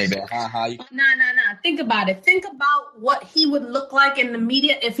simple fact that how you? Nah. Think about it. Think about what he would look like in the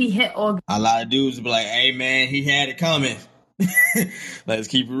media if he hit August. A lot of dudes would be like, "Hey, man, he had it coming." Let's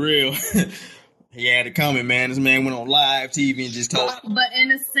keep it real. He had it coming, man. This man went on live TV and just told. But in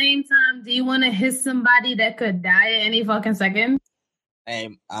the same time, do you want to hit somebody that could die at any fucking second?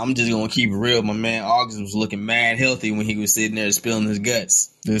 Hey, I'm just gonna keep it real. My man August was looking mad healthy when he was sitting there spilling his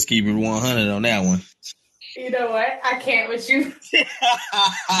guts. Let's keep it 100 on that one. You know what? I can't with you.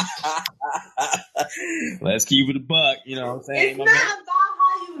 Let's keep it a buck. You know what I'm saying? It's not about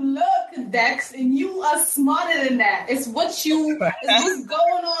how you look, Dex, and you are smarter than that. It's what's going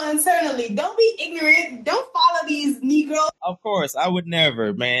on internally. Don't be ignorant. Don't follow these Negroes. Of course, I would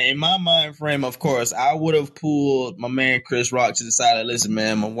never, man. In my mind frame, of course, I would have pulled my man Chris Rock to the side and listen,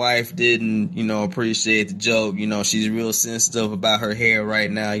 man, my wife didn't, appreciate the joke. She's real sensitive about her hair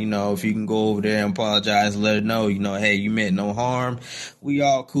right now. If you can go over there and apologize and let her know, hey, you meant no harm. We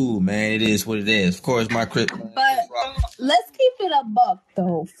all cool, man. It is what it is. Of course, my Chris. But let's keep it a buck,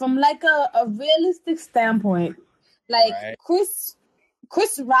 though, from like a realistic standpoint. Like right.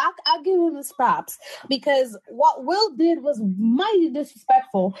 Chris Rock, I'll give him his props because what Will did was mighty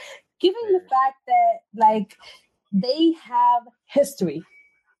disrespectful, given the fact that like they have history.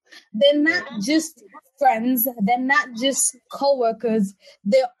 They're not just friends. They're not just co-workers.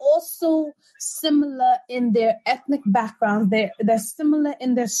 They're also similar in their ethnic backgrounds. They're similar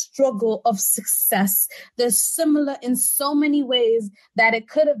in their struggle of success. They're similar in so many ways that it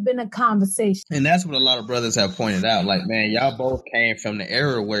could have been a conversation. And that's what a lot of brothers have pointed out. Like, man, y'all both came from the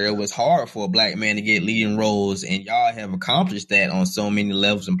era where it was hard for a black man to get leading roles, and y'all have accomplished that on so many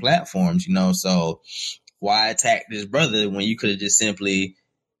levels and platforms, So why attack this brother when you could have just simply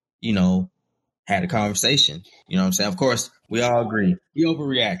had a conversation? You know what I'm saying? Of course, we all agree. He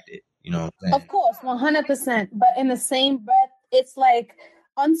overreacted, Of course, 100%. But in the same breath, it's like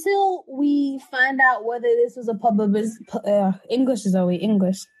until we find out whether this was a publicity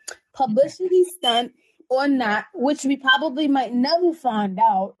stunt or not, which we probably might never find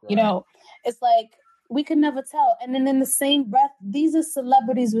out, right. It's like we can never tell. And then in the same breath, these are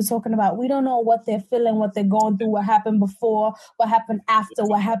celebrities we're talking about. We don't know what they're feeling, what they're going through, what happened before, what happened after,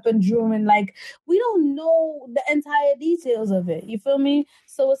 what happened during. Like, we don't know the entire details of it. You feel me?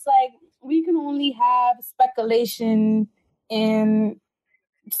 So it's like we can only have speculation and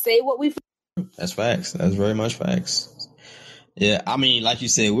say what we feel. That's facts. That's very much facts. Yeah, I mean, like you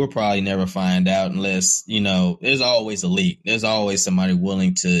said, we'll probably never find out unless, there's always a leak. There's always somebody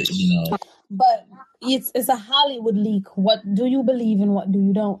willing to, But it's a Hollywood leak. What do you believe in? What do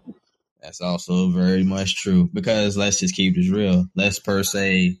you don't? That's also very much true because let's just keep this real. Let's per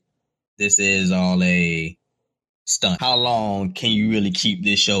se, this is all a stunt. How long can you really keep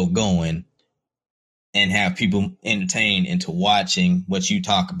this show going and have people entertained into watching what you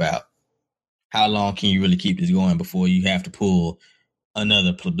talk about? How long can you really keep this going before you have to pull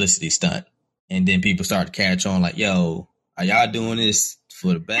another publicity stunt? And then people start to catch on like, yo, are y'all doing this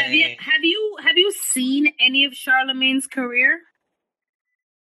for the bag? Have you seen any of Charlamagne's career?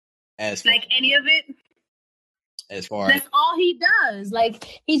 Like any of it? As far That's all he does.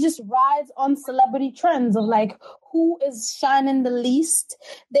 Like, he just rides on celebrity trends of like who is shining the least.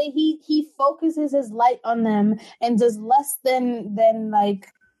 He focuses his light on them and does less than like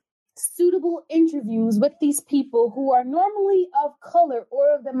suitable interviews with these people who are normally of color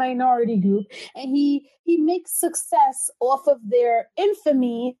or of the minority group, and he makes success off of their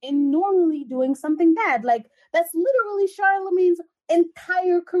infamy in normally doing something bad. Like, that's literally Charlamagne's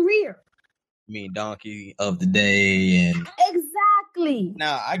entire career. I mean, donkey of the day and exactly.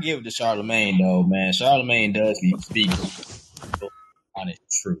 Now I give it to Charlamagne though, man. Charlamagne does speak honest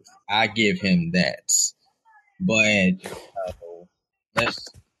truth. I give him that, but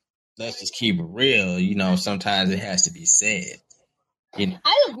let's just keep it real. Sometimes it has to be said.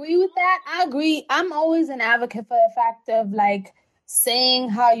 I agree with that. I agree. I'm always an advocate for the fact of like saying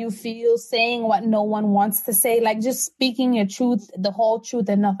how you feel, saying what no one wants to say, like just speaking your truth, the whole truth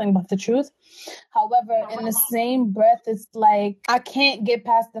and nothing but the truth. However, in the same breath, it's like I can't get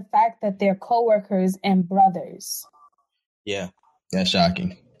past the fact that they're coworkers and brothers. Yeah, that's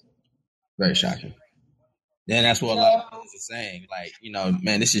shocking. Very shocking. Then that's what a lot of people are saying. Like,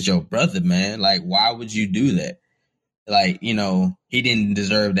 man, this is your brother, man. Like, why would you do that? Like, he didn't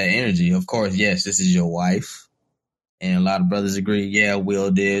deserve that energy. Of course, yes, this is your wife. And a lot of brothers agree, yeah,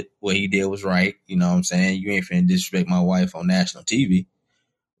 Will did what he did was right. You know what I'm saying? You ain't finna disrespect my wife on national TV.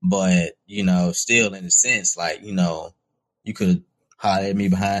 But, you know, still in a sense, like, you know, you could have hollered at me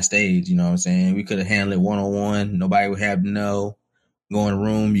behind stage, you know what I'm saying? We could have handled it one-on-one. Nobody would have to know. Go in the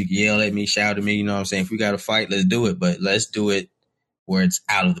room, you can yell at me, shout at me, you know what I'm saying? If we got to fight, let's do it. But let's do it where it's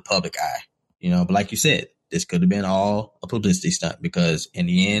out of the public eye. You know, but like you said, this could have been all a publicity stunt because in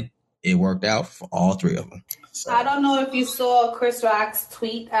the end, it worked out for all three of them. So, I don't know if you saw Chris Rock's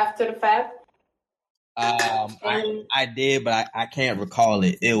tweet after the fact. I did, but I can't recall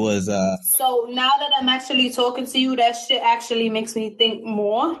it. It was So now that I'm actually talking to you, that shit actually makes me think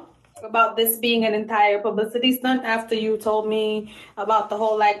more about this being an entire publicity stunt after you told me about the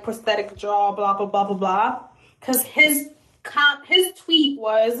whole like prosthetic jaw, blah blah blah blah blah. Because his tweet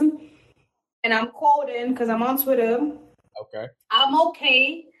was, and I'm quoting because I'm on Twitter. okay. I'm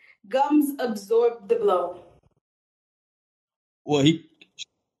okay. Gums absorb the blow. Well, he.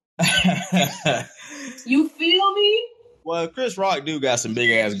 You feel me? Well, Chris Rock do got some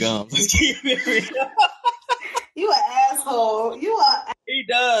big ass gums. You an asshole. He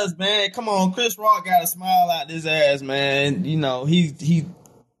does, man. Come on, Chris Rock got a smile out his ass, man. You know he's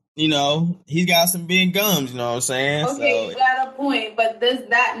got some big gums. You know what I'm saying? Okay, so, you got a point, but does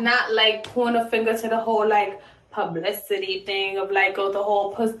that not like point a finger to the whole like publicity thing of like the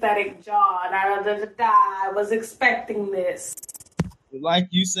whole prosthetic jaw? I was expecting this. Like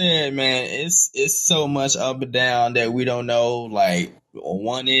you said, man, it's so much up and down that we don't know. Like on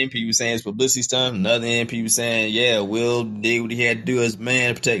one end, people saying it's publicity stuff. On the other end, people saying, yeah, Will did what he had to do as a man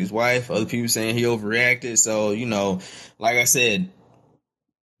to protect his wife. Other people saying he overreacted. So, you know, like I said,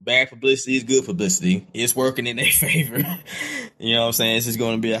 bad publicity is good publicity. It's working in their favor. You know what I'm saying? This is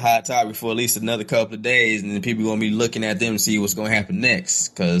going to be a hot topic for at least another couple of days, and then people are going to be looking at them to see what's going to happen next,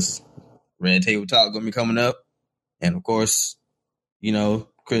 because Red Table Talk going to be coming up. And, of course, you know,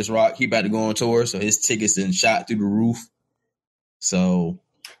 Chris Rock, he about to go on tour, so his tickets done shot through the roof. So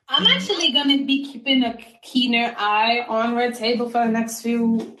I'm actually going to be keeping a keener eye on Red Table for the next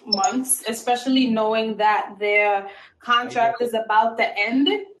few months, especially knowing that their contract is about to end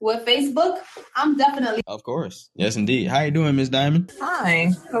with Facebook. I'm definitely... Of course. Yes, indeed. How you doing, Miss Diamond?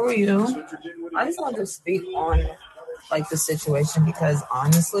 Hi, how are you? I just wanted to speak on like the situation because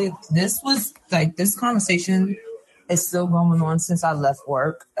honestly, this conversation is still going on since I left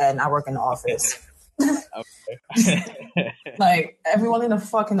work and I work in the office. Like everyone in the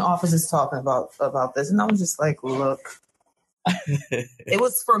fucking office is talking about this, and I'm just like, look, it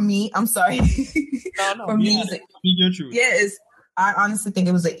was for me. I'm sorry. No, for me, speak your truth. Yeah, I honestly think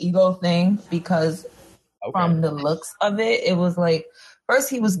it was an ego thing because from the looks of it, it was like first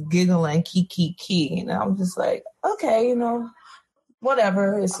he was giggling, key, and I was just like, okay, you know,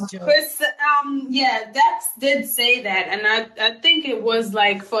 whatever. It's a joke. Chris, yeah, Dex did say that, and I think it was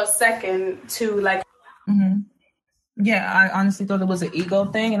like for a second to like. Mm-hmm. Yeah, I honestly thought it was an ego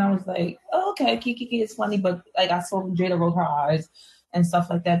thing, and I was like, oh, okay, Kiki is funny, but like I saw Jada roll her eyes and stuff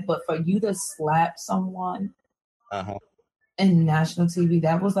like that. But for you to slap someone in national TV,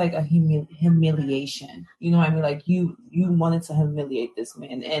 that was like a humiliation. You know what I mean? Like you wanted to humiliate this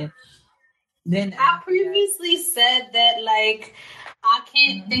man, and then I previously said that like I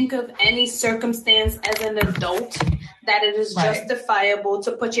can't think of any circumstance as an adult that it is justifiable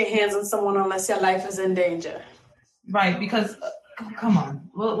to put your hands on someone unless your life is in danger. Right, because come on,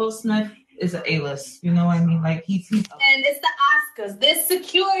 Will Smith is an A-list. You know what I mean? Like he's and it's the Oscars. There's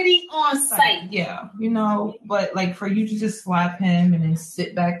security on site. Yeah, you know, but like for you to just slap him and then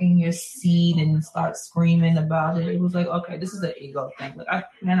sit back in your seat and start screaming about it, it was like, okay, this is an ego thing. Like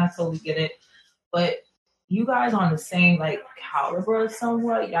I totally get it, but you guys are on the same like caliber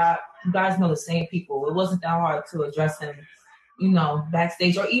somewhat. You guys know the same people. It wasn't that hard to address him, you know,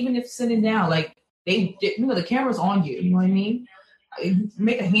 backstage or even if sitting down. Like they, you know, the camera's on you. You know what I mean?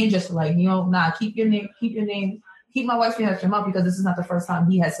 Make a hand gesture, like, you know, keep your name, keep my wife's name out your mouth because this is not the first time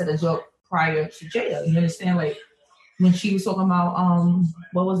he has said a joke prior to Jada. You understand? Like when she was talking about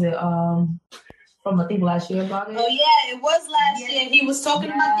what was it? From I think last year about it. Oh yeah, it was last year. He was talking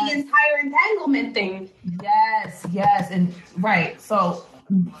about the entire entanglement thing. Yes, and right. So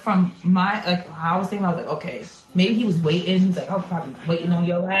from my I was thinking, I was like, okay, maybe he was waiting. He's like, I'm probably waiting on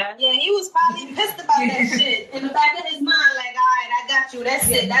your ass. Yeah, he was probably pissed about that shit. In the back of his mind, like, all right, I got you. That's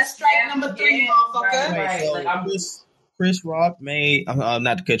it. That's strike number 3, motherfucker. Right. So Like, Chris Rock made,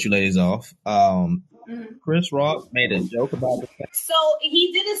 not to cut you ladies off, Chris Rock made a joke about the fact. So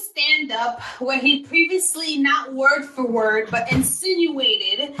he did a stand-up where he previously, not word for word, but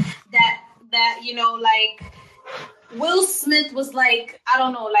insinuated that you know, like, Will Smith was like, I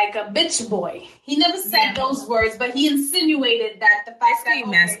don't know, like a bitch boy. He never said those words, but he insinuated that the fact that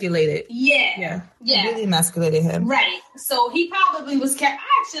emasculated. Yeah. Really emasculated him. Right. So he probably was I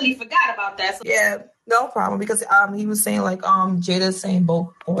actually forgot about that. So. Yeah, no problem, because he was saying like Jada saying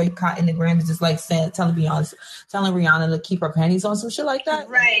boycotting the Grammys is like telling Rihanna to keep her panties on, some shit like that.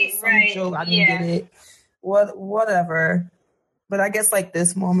 Right, like, right. Joke. I didn't get it. Whatever. But I guess like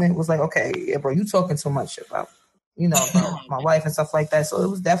this moment was like, okay, yeah, bro, you talking too much about about my wife and stuff like that. So it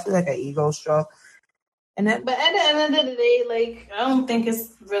was definitely like an ego stroke. And then, but at the end of the day, like, I don't think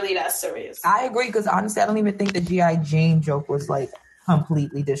it's really that serious. I agree, because honestly, I don't even think the G.I. Jane joke was like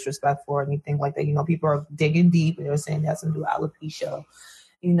completely disrespectful or anything like that. People are digging deep and they're saying that's some new alopecia.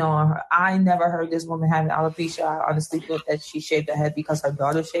 I never heard this woman having alopecia. I honestly thought that she shaved her head because her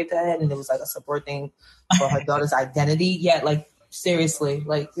daughter shaved her head, and it was like a support thing for her daughter's identity. Yeah, like, seriously,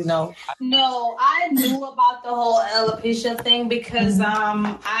 like, No, I knew about the whole alopecia thing because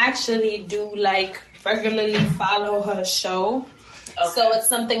I actually do like regularly follow her show. Okay. So it's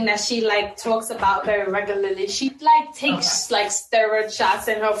something that she like talks about very regularly. She like takes like steroid shots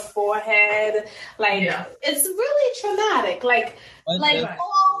in her forehead. Like it's really traumatic. Like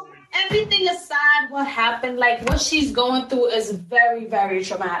everything aside, what happened, like what she's going through is very, very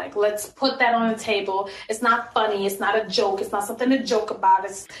traumatic. Let's put that on the table. It's not funny. It's not a joke. It's not something to joke about.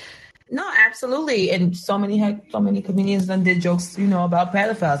 No, absolutely. And so many comedians done did jokes, about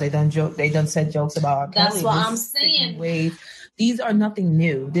pedophiles. They done said jokes about R. Kelly. That's what I'm saying. These are nothing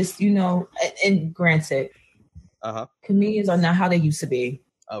new. This, and granted, comedians are not how they used to be.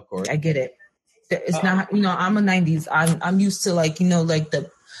 Of course. I get it. It's not, I'm a 90s. I'm used to like, like the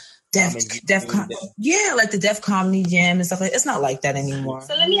like the Def Comedy Jam and stuff like that. It's not like that anymore.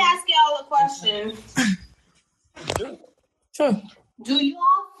 So let me ask y'all a question. Sure. Do you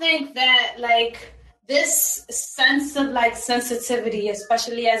all think that like this sense of like sensitivity,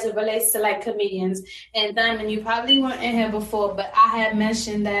 especially as it relates to like comedians, and Diamond, you probably weren't in here before, but I had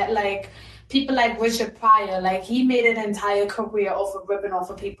mentioned that like people like Richard Pryor, like he made an entire career off of ripping off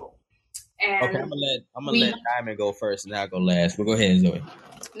of people. And okay, I'm gonna let Diamond go first and I'll go last. But go ahead, Zoe.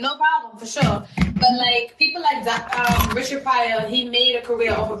 No problem, for sure. But like people like Richard Pryor, he made a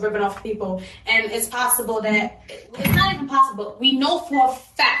career off of ripping off people, and it's possible that it's not even possible. We know for a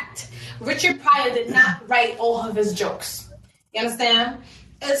fact Richard Pryor did not write all of his jokes. You understand?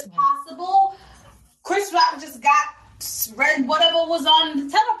 It's possible Chris Rock just read whatever was on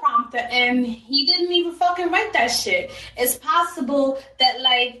the teleprompter and he didn't even fucking write that shit. It's possible that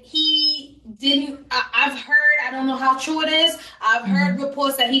like he didn't. I've heard, I don't know how true it is, I've heard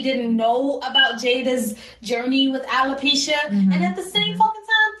reports that he didn't know about Jada's journey with alopecia, and at the same fucking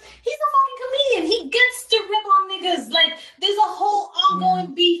time he's a fucking comedian. He gets to rip on niggas. Like there's a whole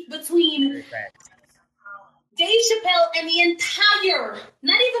ongoing beef between Dave Chappelle and the entire,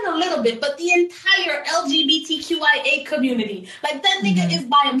 not even a little bit, but the entire LGBTQIA community. Like that nigga is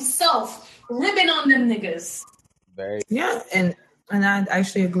by himself ripping on them niggas. Yeah, and I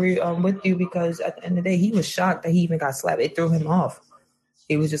actually agree with you, because at the end of the day, he was shocked that he even got slapped. It threw him off.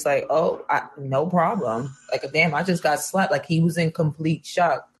 He was just like, no problem. Like, damn, I just got slapped. Like, he was in complete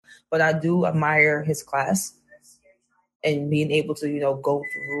shock. But I do admire his class and being able to, go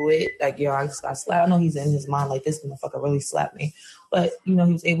through it. Like, I just got slapped. I know he's in his mind like, this motherfucker really slapped me. But, he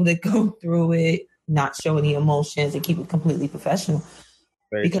was able to go through it, not show any emotions, and keep it completely professional.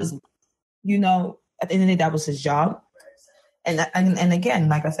 Because, at the end of the day, that was his job. And again,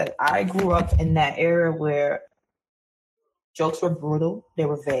 like I said, I grew up in that era where jokes were brutal. They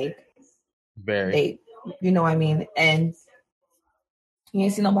were vague. Very. You know what I mean? And you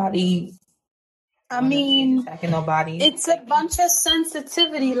ain't see nobody. I mean, attacking nobody. It's a bunch of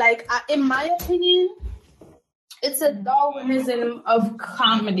sensitivity. Like, in my opinion, it's a Darwinism of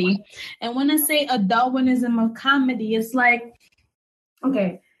comedy. And when I say a Darwinism of comedy, it's like,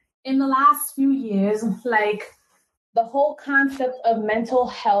 okay, in the last few years, like, the whole concept of mental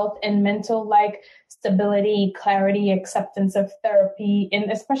health and mental like stability, clarity, acceptance of therapy,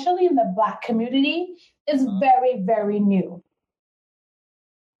 and especially in the Black community, is very, very new.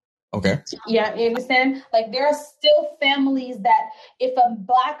 Okay. Yeah, you understand? Like there are still families that if a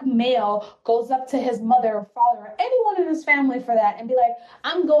Black male goes up to his mother or father or anyone in his family for that and be like,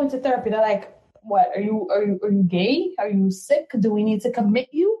 I'm going to therapy, they're like, what, are you gay? Are you sick? Do we need to commit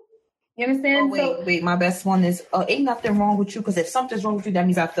you? You understand? Wait. My best one is, ain't nothing wrong with you, because if something's wrong with you, that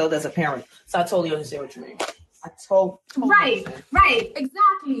means I failed as a parent. So I totally understand what you mean. Right,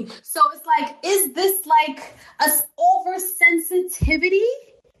 exactly. So it's like, is this like a oversensitivity?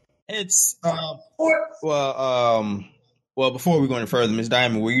 It's well, before we go any further, Ms.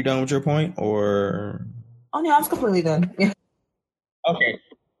 Diamond, were you done with your point, or? Oh, yeah, I was completely done. Yeah. Okay.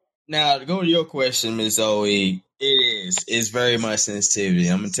 Now, to go to your question, Ms. Zoe, it's very much sensitivity.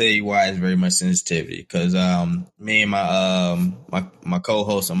 I'm gonna tell you why it's very much sensitivity. Because me and my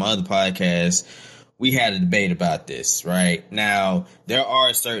co-host on my other podcast, we had a debate about this. Right now, there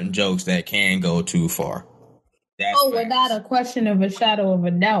are certain jokes that can go too far. That's without a question of a shadow of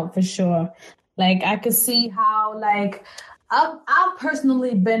a doubt, for sure. Like I could see how, like, I've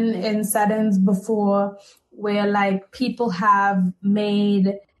personally been in settings before where like people have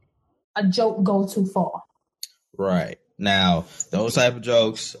made a joke go too far. Right. Now, those type of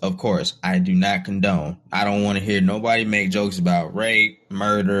jokes, of course, I do not condone. I don't want to hear nobody make jokes about rape,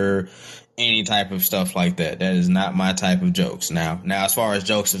 murder, any type of stuff like that. That is not my type of jokes. Now, as far as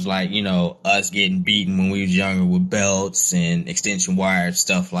jokes is like, us getting beaten when we was younger with belts and extension wires,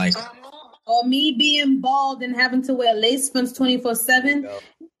 stuff like that. Or me being bald and having to wear lace fronts 24/7.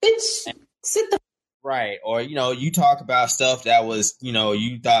 Bitch, sit the right. Or, you talk about stuff that was,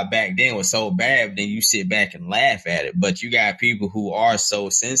 you thought back then was so bad, then you sit back and laugh at it. But you got people who are so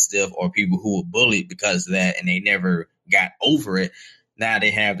sensitive or people who were bullied because of that and they never got over it. Now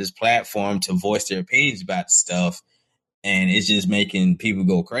they have this platform to voice their opinions about the stuff. And it's just making people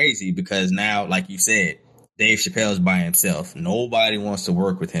go crazy because now, like you said, Dave Chappelle's by himself. Nobody wants to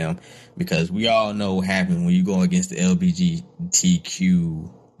work with him because we all know what happens when you go against the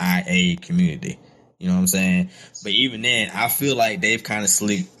LGBTQIA community. You know what I'm saying? But even then, I feel like they've kind of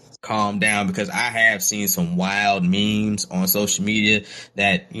calmed down because I have seen some wild memes on social media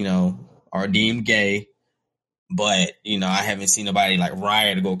that, are deemed gay. But, I haven't seen nobody like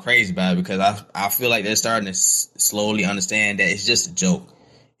riot or go crazy about it because I feel like they're starting to slowly understand that it's just a joke.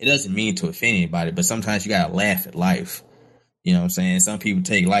 It doesn't mean to offend anybody, but sometimes you got to laugh at life. You know what I'm saying? Some people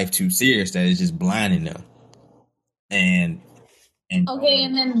take life too serious that it's just blinding them. And okay,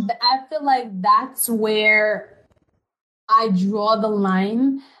 and then I feel like that's where I draw the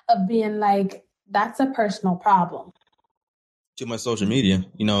line of being like, that's a personal problem. Too much social media.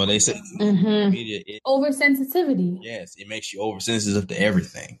 They say social media is oversensitivity. Yes, it makes you oversensitive to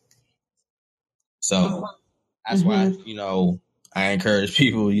everything. So that's why, I encourage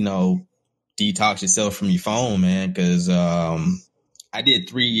people, detox yourself from your phone, man, because I did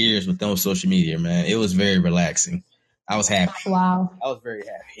 3 years with no social media, man. It was very relaxing. I was happy. Wow. I was very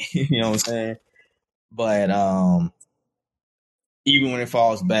happy. You know what I'm saying? But even when it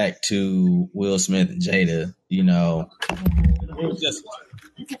falls back to Will Smith and Jada, it was just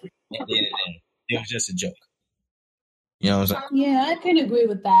at the end of the day, it was just a joke. You know what I'm saying? Yeah, I can agree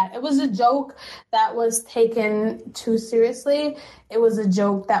with that. It was a joke that was taken too seriously. It was a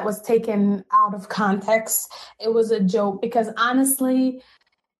joke that was taken out of context. It was a joke because honestly,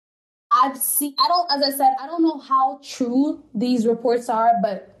 as I said, I don't know how true these reports are,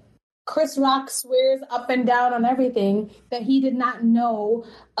 but Chris Rock swears up and down on everything that he did not know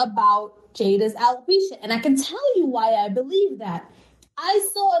about Jada's alopecia. And I can tell you why I believe that. I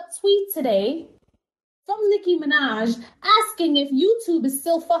saw a tweet today from Nicki Minaj asking if YouTube is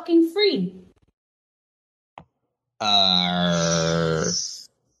still fucking free.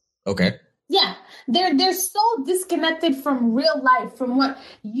 Okay. Yeah, they're so disconnected from real life, from what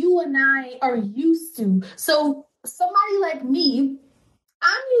you and I are used to. So somebody like me,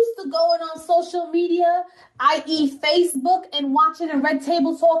 I'm used to going on social media, i.e. Facebook, and watching a Red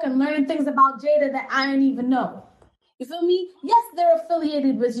Table Talk and learning things about Jada that I didn't even know. You feel me? Yes, they're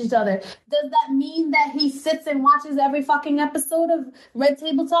affiliated with each other. Does that mean that he sits and watches every fucking episode of Red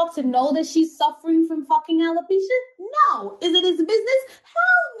Table Talk to know that she's suffering from fucking alopecia? No. Is it his business?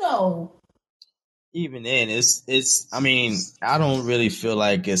 Hell no. Even then, I mean, I don't really feel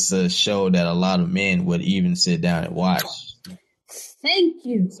like it's a show that a lot of men would even sit down and watch. Thank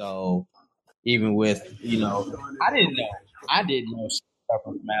you. So even with, I didn't know she suffered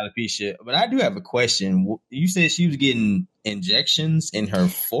from alopecia, but I do have a question. You said she was getting injections in her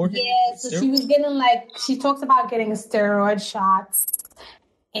forehead? Yeah, so she was getting she talks about getting steroid shots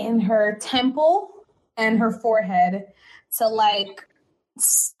in her temple and her forehead to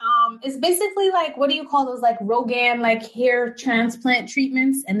it's basically what do you call those Rogaine hair transplant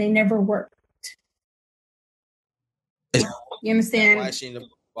treatments, and they never worked. You understand? Why is she in the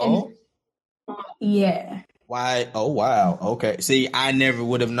bowl? Yeah. Why? Oh, wow. Okay. See, I never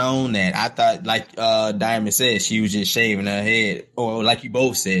would have known that. I thought, Diamond said, she was just shaving her head, or like you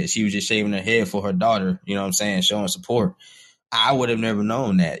both said, she was just shaving her head for her daughter. You know what I'm saying? Showing support. I would have never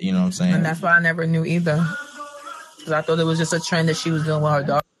known that. You know what I'm saying? And that's why I never knew either. Because I thought it was just a trend that she was doing with her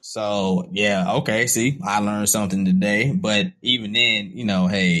daughter. So, yeah. Okay. See, I learned something today. But even then,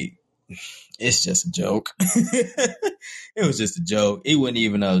 hey, it's just a joke. It was just a joke. It wasn't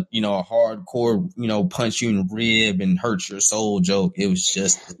even a hardcore, punch you in the rib and hurt your soul joke. It was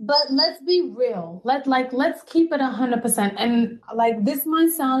just. But let's be real. Let's keep it 100%. And like this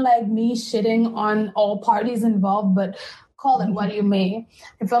might sound like me shitting on all parties involved, but call it what you may.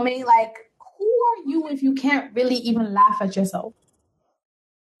 And for me, like, who are you if you can't really even laugh at yourself?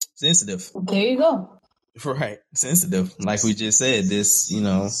 Sensitive. There you go. Right. Sensitive. Like we just said, this,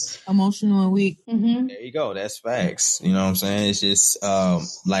 emotional and weak. Mm-hmm. There you go. That's facts. You know what I'm saying? It's just,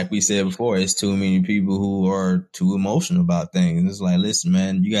 like we said before, it's too many people who are too emotional about things. It's like, listen,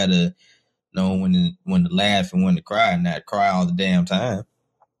 man, you gotta know when to laugh and when to cry and not cry all the damn time.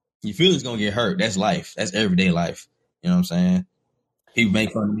 Your feelings gonna get hurt. That's life. That's everyday life. You know what I'm saying? People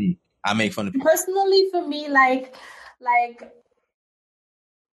make fun of me. I make fun of people. Personally, for me, like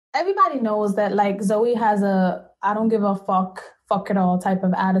everybody knows that like Zoe has a I don't give a fuck it all type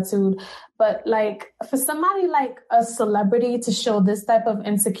of attitude. But like for somebody like a celebrity to show this type of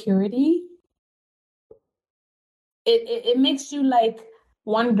insecurity, it makes you like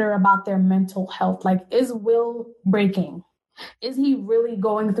wonder about their mental health. Like, is Will breaking? Is he really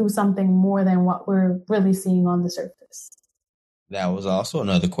going through something more than what we're really seeing on the surface? That was also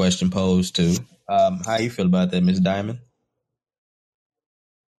another question posed too. How you feel about that, Miss Diamond?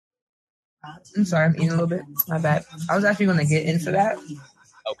 I'm sorry, I'm eating a little bit. My bad. I was actually going to get into that.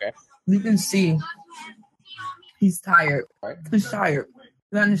 Okay. You can see he's tired. Right. He's tired.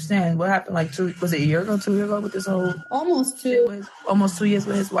 You understand what happened like 2 years ago with this whole almost 2 years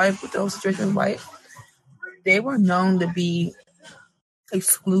with his wife, with the whole situation with his wife. They were known to be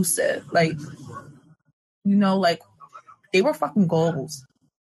exclusive. Like, like they were fucking goals.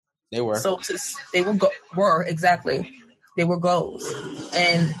 They were. So they were exactly. They were goals.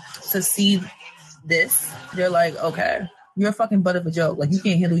 And to see this, they're like, okay, you're a fucking butt of a joke. Like you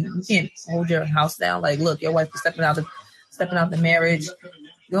can't hold your house down. Like, look, your wife is stepping out the marriage.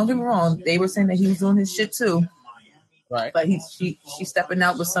 Don't get me wrong, they were saying that he was doing his shit too. Right. But she's stepping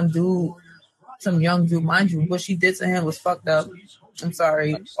out with some dude, some young dude. Mind you, what she did to him was fucked up. I'm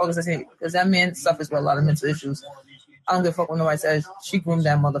sorry. Because that man suffers with a lot of mental issues. I don't give a fuck what nobody says. She groomed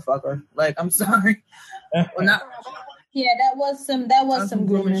that motherfucker. Like, I'm sorry. Well, not. Yeah, that was some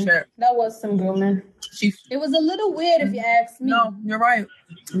grooming. That was some grooming. It was a little weird if you ask me. No, you're right.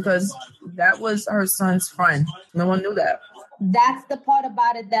 Because that was her son's friend. No one knew that. That's the part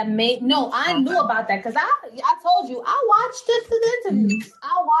about it that made... No, I knew about that because I told you, I watched the interviews. Mm-hmm.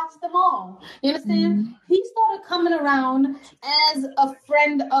 I watched them all. You understand? Mm-hmm. He started coming around as a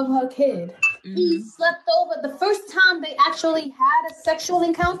friend of her kid. Mm-hmm. He slept over. The first time they actually had a sexual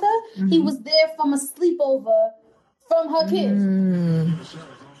encounter, he was there from a sleepover from her kid.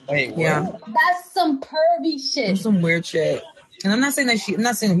 Wait, yeah. That's some pervy shit. That's some weird shit. And I'm not saying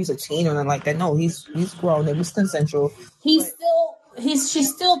he's a teen or nothing like that. No, he's grown. It was consensual. She's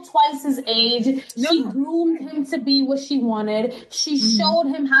still twice his age. No. She groomed him to be what she wanted. She showed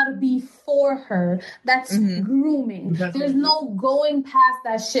him how to be for her. That's grooming. Definitely. There's no going past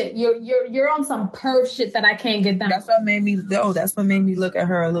that shit. You're on some perv shit that I can't get down. That's what made me look at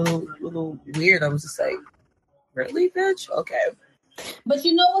her a little weird. I was just like, really, bitch? Okay. But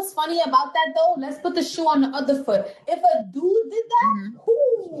you know what's funny about that though? Let's put the shoe on the other foot. If a dude did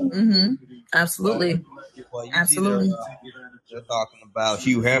that, absolutely. Well, absolutely. They're talking about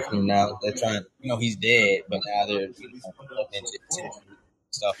Hugh Hefner now. They're trying, he's dead, but now they're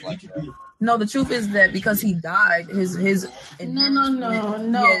stuff like that. No, the truth is that because he died, his no.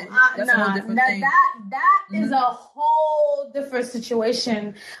 Yeah, that is a whole different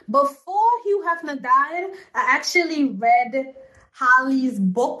situation. Before Hugh Hefner died, I actually read Holly's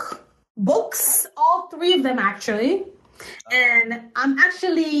books, all 3 of them actually, and I'm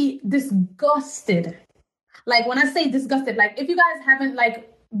actually disgusted. Like when I say disgusted, like if you guys haven't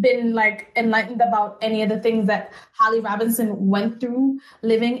like been like enlightened about any of the things that Holly Robinson went through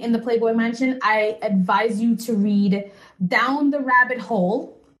living in the Playboy Mansion, I advise you to read Down the Rabbit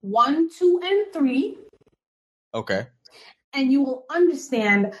Hole 1, 2, and 3. Okay. And you will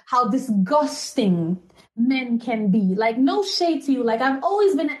understand how disgusting men can be. Like, no shade to you. Like, I've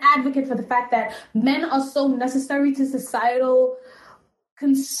always been an advocate for the fact that men are so necessary to societal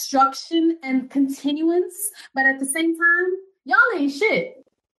construction and continuance, but at the same time, y'all ain't shit.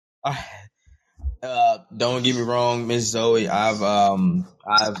 Don't get me wrong, Miss Zoe. I've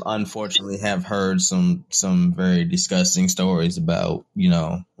unfortunately have heard some very disgusting stories about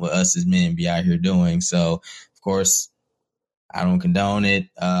what us as men be out here doing. So of course, I don't condone it.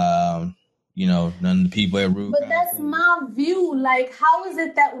 None of the people at Root. But that's my view. Like, how is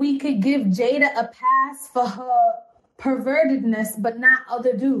it that we could give Jada a pass for her pervertedness, but not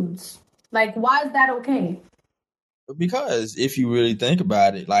other dudes? Like, why is that okay? Because if you really think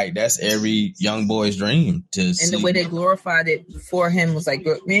about it, like that's every young boy's dream to see. And the way they glorified it for him was like,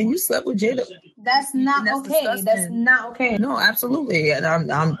 man, you slept with Jada. That's not okay. Disgusting. That's not okay. No, absolutely. And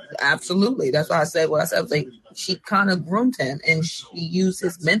I'm absolutely. That's why I said what I said. I was like, she kind of groomed him and she used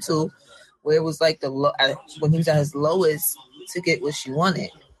his mental where it was like when he was at his lowest to get what she wanted.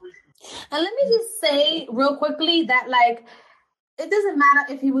 And let me just say real quickly that, like, it doesn't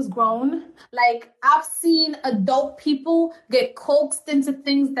matter if he was grown. Like, I've seen adult people get coaxed into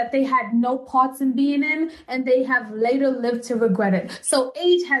things that they had no parts in being in, and they have later lived to regret it. So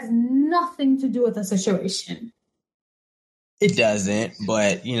age has nothing to do with the situation. It doesn't,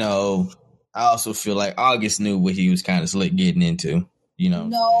 but, you know, I also feel like August knew what he was kind of slick getting into, you know.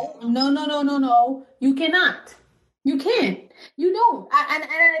 No. You cannot. You can't. You don't. And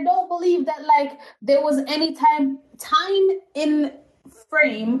I don't believe that, like, there was any time in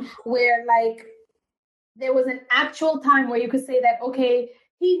frame where, like, there was an actual time where you could say that, okay,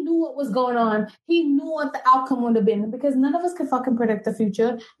 he knew what was going on. He knew what the outcome would have been, because none of us can fucking predict the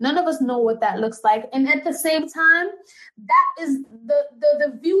future. None of us know what that looks like. And at the same time, that is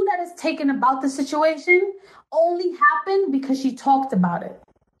the view that is taken about the situation only happened because she talked about it.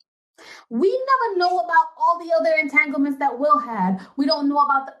 We never know about all the other entanglements that Will had. We don't know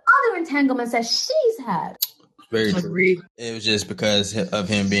about the other entanglements that she's had. Very true. It was just because of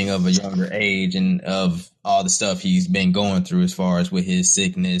him being of a younger age and of all the stuff he's been going through as far as with his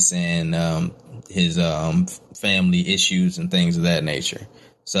sickness and his family issues and things of that nature.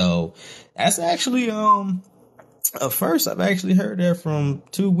 So that's actually first I've actually heard that from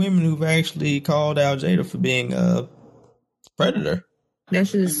two women who've actually called out Jada for being a predator. That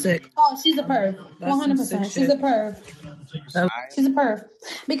shit is sick. Oh, she's a perv. 100%. She's a perv. She's a perv.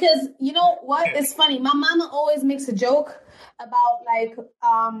 Because, you know what? It's funny. My mama always makes a joke about, like,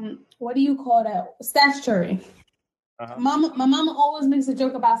 what do you call that? Statutory. Uh-huh. My mama always makes a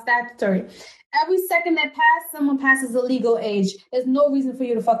joke about statutory. Every second that passes, someone passes the legal age. There's no reason for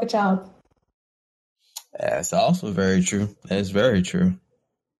you to fuck a child. That's also very true. That's very true.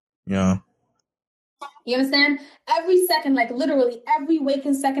 You know. You understand? Every second, like literally every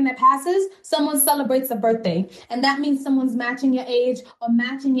waking second that passes, someone celebrates a birthday. And that means someone's matching your age or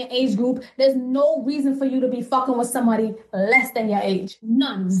matching your age group. There's no reason for you to be fucking with somebody less than your age.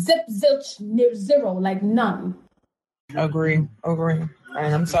 None. Zip, zilch, near zero. Like none. Agree. And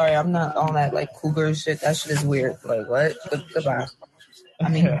I'm sorry, I'm not on that like cougar shit. That shit is weird. Like what? Goodbye. I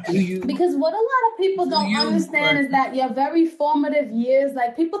mean, because what a lot of people don't understand is that your very formative years,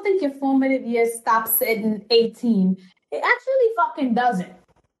 like people think your formative years stops at 18. It actually fucking doesn't.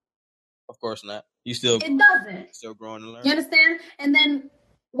 Of course not. It doesn't. Still growing and learning. You understand? And then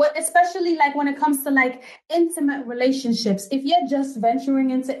what, especially like when it comes to like intimate relationships, if you're just venturing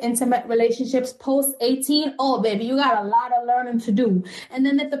into intimate relationships post 18, oh baby, you got a lot of learning to do. And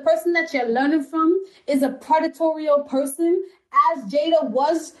then if the person that you're learning from is a predatory person, as Jada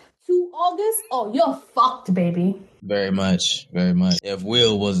was to August, oh, you're fucked, baby. Very much. If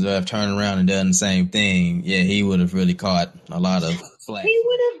Will was to have turned around and done the same thing, yeah, he would have really caught a lot of flack. He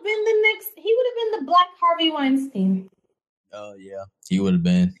would have been the Black Harvey Weinstein. Oh, yeah. He would have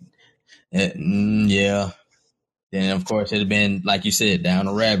been. Yeah. Then, of course, it'd have been, like you said, down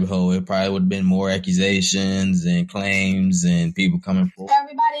a rabbit hole. It probably would have been more accusations and claims and people coming forward.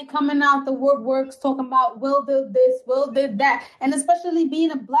 Everybody coming out the woodworks talking about Will did this, Will did that. And especially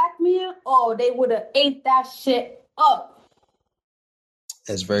being a black man, oh, they would have ate that shit up.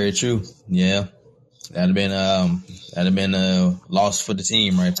 That's very true. Yeah. That'd have been a loss for the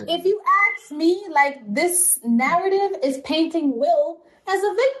team right there. If you ask me, like, this narrative is painting Will as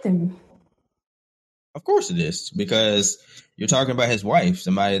a victim. Of course it is, because you're talking about his wife,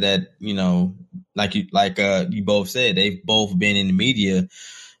 somebody that, you know, like you both said, they've both been in the media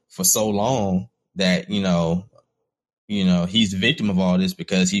for so long that, you know, he's the victim of all this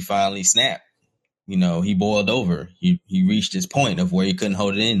because he finally snapped. You know, he boiled over. He reached his point of where he couldn't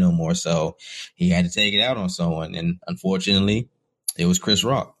hold it in no more. So he had to take it out on someone. And unfortunately, it was Chris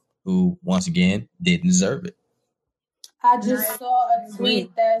Rock, who, once again, didn't deserve it. I just saw a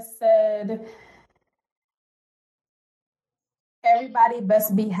tweet that said, everybody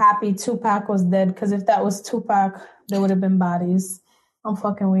best be happy Tupac was dead, because if that was Tupac, there would have been bodies. I'm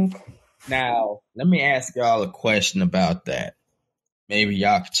fucking weak. Now, let me ask y'all a question about that. Maybe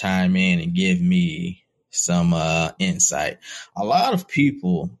y'all could chime in and give me some insight. A lot of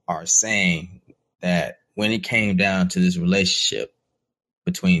people are saying that when it came down to this relationship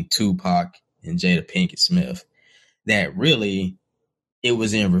between Tupac and Jada Pinkett Smith, that really it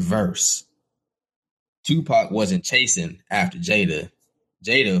was in reverse. Tupac wasn't chasing after Jada.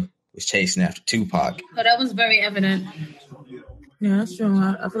 Jada was chasing after Tupac. So that was very evident. Yeah, that's true.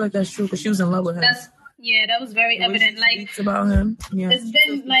 I feel like that's true because she was in love with him. That was very evident. Like, speaks about him. Yeah. It's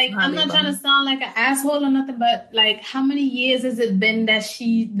been like, I'm not trying to sound like an asshole or nothing, but like, how many years has it been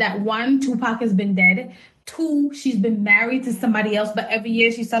that one, Tupac has been dead? 2, she's been married to somebody else, but every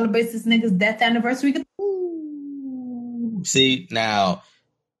year she celebrates this nigga's death anniversary. See, now,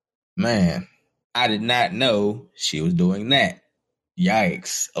 man, I did not know she was doing that.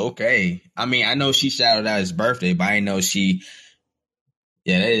 Yikes. Okay. I mean, I know she shouted out his birthday, but I didn't know she...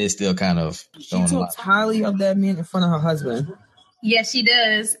 Yeah, that is still kind of... She talks highly of that man in front of her husband. Yes, she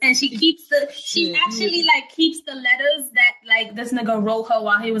does. And she keeps she actually like keeps the letters that like this nigga wrote her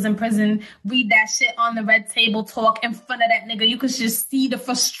while he was in prison. Read that shit on the red table talk in front of that nigga. You could just see the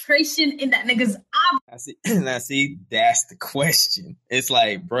frustration in that nigga's eyes. Now see, that's the question. It's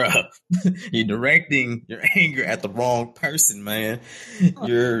like, bruh, you're directing your anger at the wrong person, man.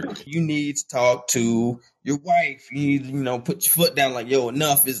 You need to talk to your wife. You need, put your foot down like, yo,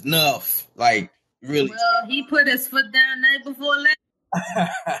 enough is enough. Like, really. Well, he put his foot down night before last.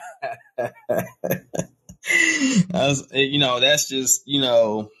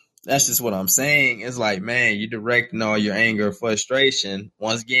 That's just what I'm saying. It's like, man, you're directing all your anger, frustration.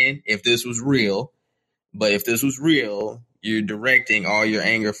 Once again, if this was real, you're directing all your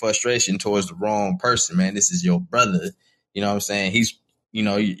anger, frustration towards the wrong person, man. This is your brother. You know what I'm saying? He's,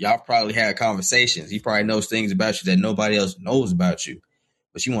 y'all probably had conversations. He probably knows things about you that nobody else knows about you.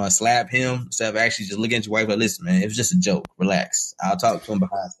 But you want to slap him instead of actually just looking at your wife like, listen, man, it was just a joke. Relax. I'll talk to him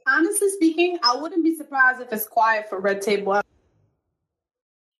behind. Honestly speaking, I wouldn't be surprised if it's quiet for Red Table.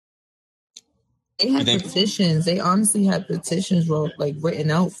 They had petitions. They honestly had petitions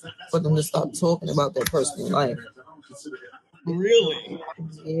written out for them to stop talking about their personal life. Really?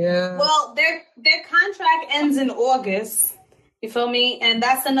 Yeah. Well, their contract ends in August. You feel me? And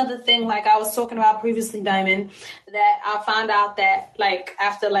that's another thing, like I was talking about previously, Diamond, that I found out that, like,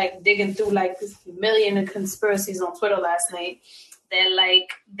 after, like, digging through, like, this million of conspiracies on Twitter last night, that,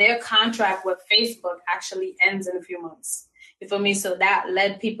 like, their contract with Facebook actually ends in a few months. You feel me? So that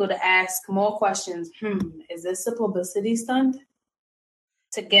led people to ask more questions. Is this a publicity stunt?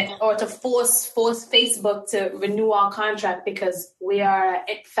 To get, or to force Facebook to renew our contract because we are an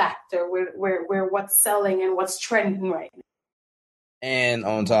it factor. We're what's selling and what's trending right now. And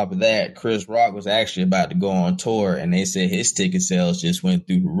on top of that, Chris Rock was actually about to go on tour, and they said his ticket sales just went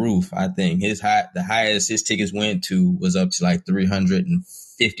through the roof. I think the highest his tickets went to was up to like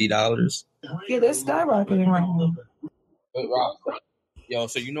 $350. Yeah, they're skyrocketing right now. Yo,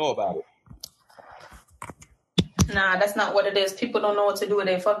 so you know about it? Nah, that's not what it is. People don't know what to do with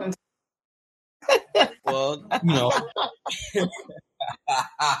their fucking. Well,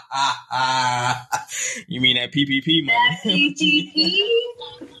 You mean that PPP money? That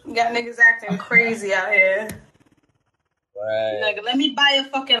PPP? Got niggas acting crazy out here. Right. Like, let me buy a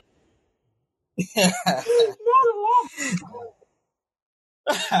fucking.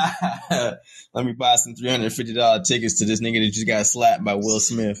 Let me buy some $350 tickets to this nigga that just got slapped by Will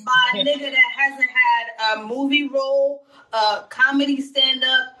Smith. By a nigga that hasn't had a movie role, a comedy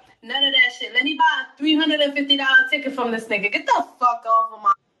stand-up, none of that shit. Let me buy a $350 ticket from this nigga. Get the fuck off of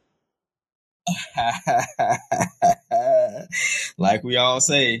my... Like we all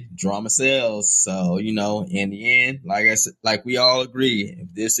say, drama sells. So, in the end, like I said, like we all agree,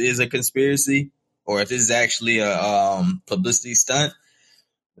 if this is a conspiracy or if this is actually a publicity stunt,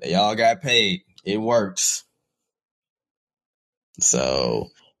 they all got paid. It works. So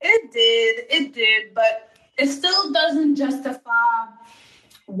it did, but it still doesn't justify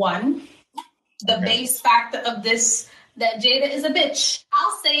the base factor of this, that Jada is a bitch.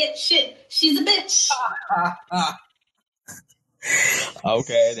 I'll say it, shit. She's a bitch.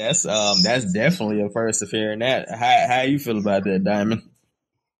 Okay, that's definitely a first of hearing that. How you feel about that, Diamond?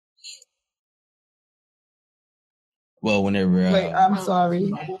 Well, whenever wait, I'm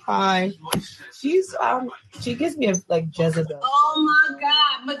sorry. Hi. She's she gives me like Jezebel. Oh my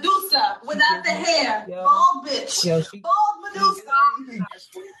God, Medusa without the hair, bald bitch, bald Medusa.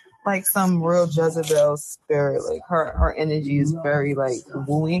 Like some real Jezebel spirit. Like her energy is very like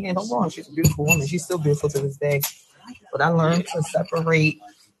wooing. And don't go on, she's a beautiful woman. She's still beautiful to this day. But I learned to separate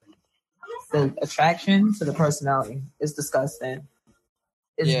the attraction to the personality. It's disgusting.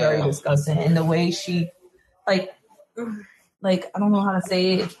 It's very disgusting. And the way she, like I don't know how to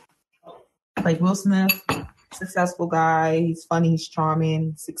say it. Like Will Smith, successful guy. He's funny. He's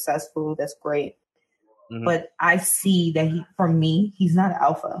charming. Successful. That's great. Mm-hmm. But I see that for me, he's not an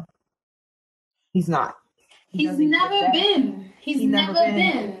alpha. He's not. He's never been. He's never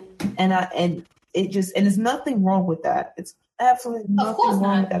been. And and there's nothing wrong with that. It's absolutely nothing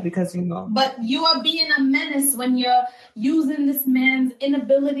wrong with that because, you know. But you are being a menace when you're using this man's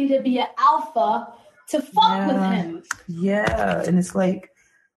inability to be an alpha to fuck with him. Yeah, and it's like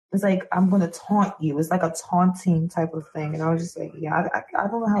I'm gonna taunt you. It's like a taunting type of thing, and I was just like, yeah, I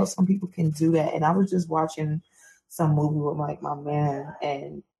don't know how some people can do that. And I was just watching some movie with like my man,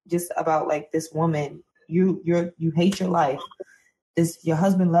 and just about like this woman. You hate your life. Your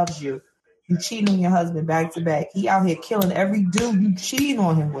husband loves you. You cheating on your husband back to back. He out here killing every dude you cheating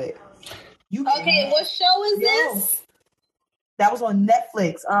on him with. What show is this? That was on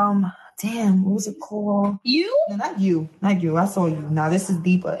Netflix. Damn, what was it called? You? No, not you. I saw you. Now this is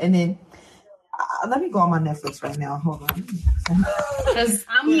deeper. And then let me go on my Netflix right now. Hold on. Because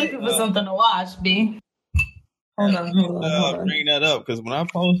I'm looking for something to watch, B. Hold on. Bring that up because when I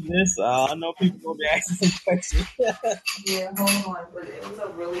post this, I know people will be asking some questions. Yeah, hold on. But it was a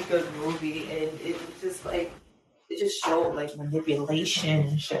really good movie, and it was just like it just showed like manipulation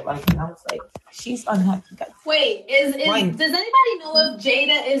and shit. Like, and I was like, she's unhappy. Wait, does anybody know if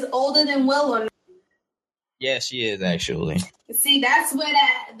Jada is older than Will or not? Yeah, she is actually. See, that's where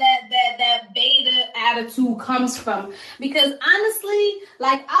that beta attitude comes from. Because honestly,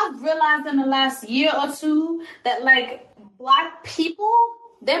 like I've realized in the last year or two that like black people,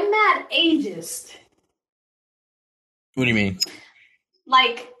 they're mad ageist. What do you mean?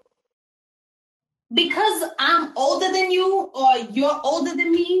 Like, because I'm older than you or you're older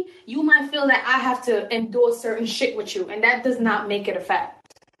than me, you might feel that I have to endure certain shit with you, and that does not make it a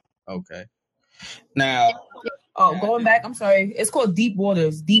fact. Okay. Now, going back, I'm sorry. It's called Deep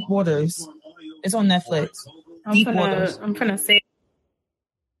Waters. Deep Waters. It's on Netflix. Waters. I'm gonna say.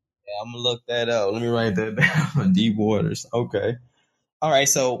 Yeah, I'm gonna look that up. Let me write that down. Deep Waters. Okay. All right.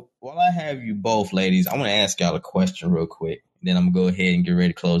 So while I have you both, ladies, I want to ask y'all a question real quick. Then I'm gonna go ahead and get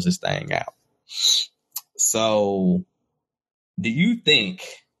ready to close this thing out. So, do you think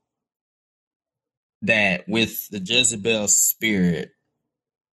that with the Jezebel spirit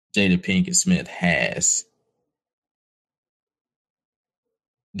Jada Pinkett Smith has,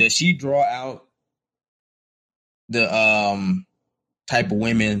 does she draw out the type of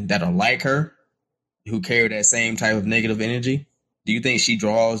women that are like her, who carry that same type of negative energy? Do you think she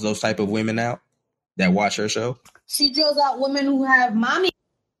draws those type of women out that watch her show? She draws out women who have mommy.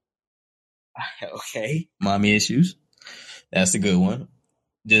 Okay, mommy issues. That's a good one.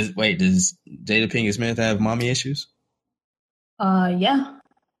 Does Jada Pinkett Smith have mommy issues? Yeah.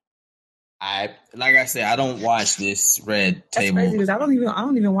 Like I said, I don't watch this Red Table. That's crazy because I don't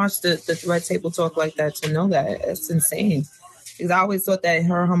even watch the Red Table Talk like that to know that. It's insane. Because I always thought that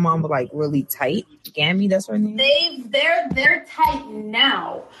her mom was like really tight. Gammy, that's her name. They're tight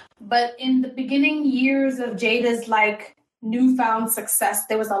now, but in the beginning years of Jada's like newfound success,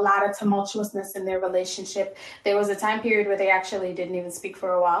 there was a lot of tumultuousness in their relationship. There was a time period where they actually didn't even speak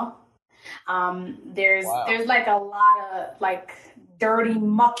for a while. There's like a lot of like dirty,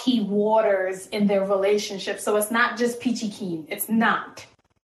 mucky waters in their relationship. So it's not just peachy keen. It's not.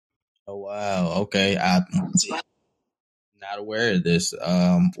 Oh wow. Okay. I'm not aware of this.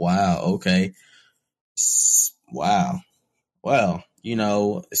 Wow. Okay. Wow. Well,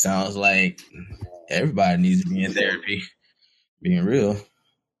 it sounds like everybody needs to be in therapy. Being real.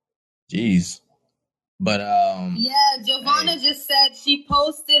 Jeez. But yeah, Giovanna just said she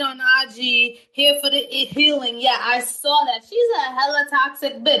posted on IG here for the healing. Yeah, I saw that. She's a hella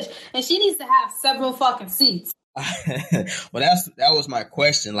toxic bitch, and she needs to have several fucking seats. Well, that was my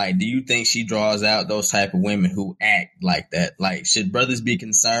question. Like, do you think she draws out those type of women who act like that? Like, should brothers be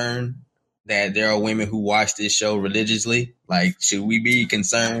concerned that there are women who watch this show religiously? Like, should we be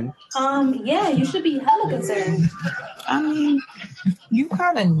concerned? Yeah, you should be hella concerned. I mean, you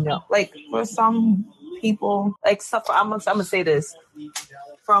kind of know. Like, for some people, like, I'm gonna say this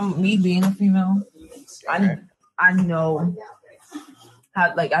from me being a female. I know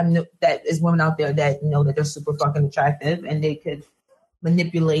how, like, I know that there's women out there that know that they're super fucking attractive and they could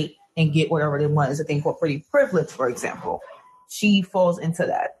manipulate and get whatever they want. It's a thing called pretty privilege, for example. She falls into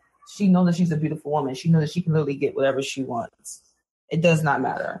that. She knows that she's a beautiful woman. She knows that she can literally get whatever she wants. It does not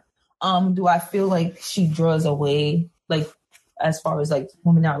matter. Do I feel like she draws away, like, as far as like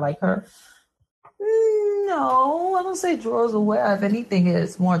women that are like her? No, I don't say draws away. If anything,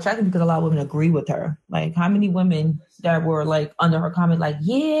 it's more attractive because a lot of women agree with her. Like, how many women that were like under her comment, like,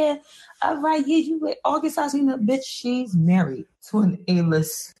 yeah, all right, yeah, you with August Alsina, bitch, she's married to an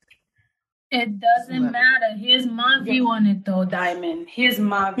A-list. It doesn't matter. Here's my view on it, though, Diamond. Here's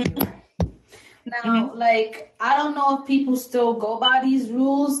my view. Now, like, I don't know if people still go by these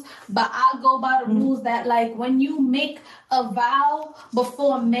rules, but I go by the rules that, like, when you make a vow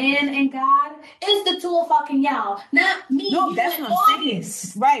before man and God, it's the two of fucking y'all, not me. No, that's what I'm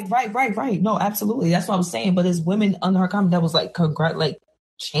saying. Right. No, absolutely. That's what I was saying. But there's women under her comment that was like,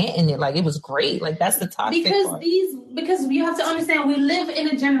 chanting it, like it was great. Like that's the toxic part. Because you have to understand, we live in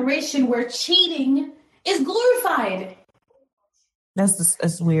a generation where cheating is glorified.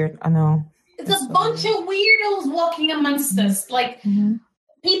 That's weird. I know. It's a bunch of weirdos walking amongst us. Like,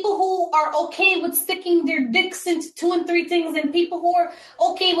 people who are okay with sticking their dicks into 2 and 3 things, and people who are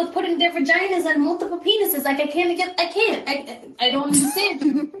okay with putting their vaginas on multiple penises. Like, I don't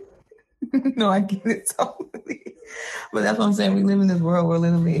understand. No, I get it totally. But that's what I'm saying. We live in this world where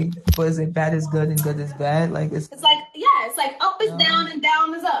literally, was it bad is good and good is bad? Like it's like up is down and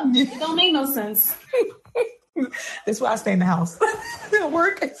down is up. It don't make no sense. That's why I stay in the house.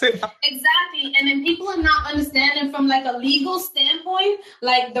 Work. Exactly. And then people are not understanding from like a legal standpoint,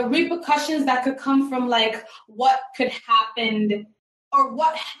 like the repercussions that could come from like what could happen or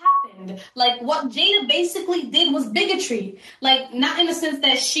what happened. Like what Jada basically did was bigotry. Like not in the sense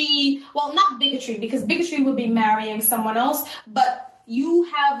that not bigotry, because bigotry would be marrying someone else, but you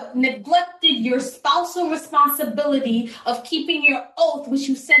have neglected your spousal responsibility of keeping your oath, which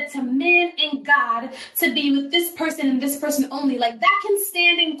you said to man and God, to be with this person and this person only. Like that can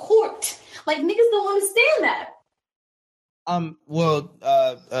stand in court. Like niggas don't understand that.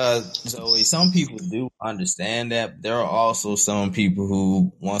 Zoe, some people do understand that. There are also some people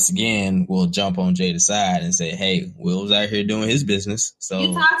who, once again, will jump on Jada's side and say, hey, Will's out here doing his business. So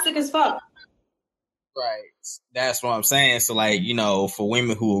you toxic as fuck. Right. That's what I'm saying. So, like, you know, for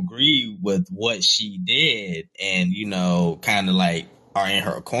women who agree with what she did and, you know, kind of like are in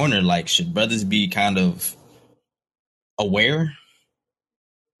her corner, like, should brothers be kind of aware?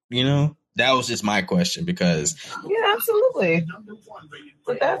 You know? That was just my question because... Yeah, absolutely.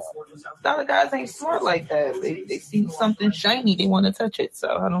 But that's... A lot of guys ain't smart like that. They see something shiny, they want to touch it.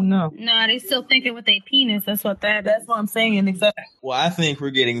 So, I don't know. Nah, they still thinking with their penis. That's what I'm saying. Exactly. Well, I think we're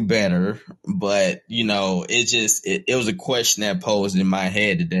getting better, but, you know, it was a question that posed in my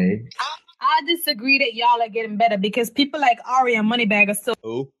head today. I disagree that y'all are getting better because people like Ari and Moneybagg are still...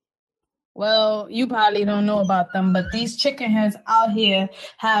 Who? Well, you probably don't know about them, but these chicken heads out here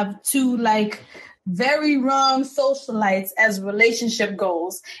have 2 like very wrong socialites as relationship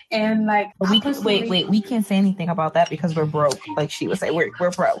goals, and like we can't say anything about that because we're broke. Like she would say, we're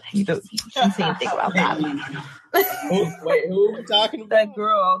broke. You can't say anything about that. Who are we talking about? That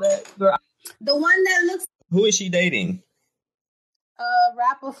girl, the one that looks. Who is she dating? A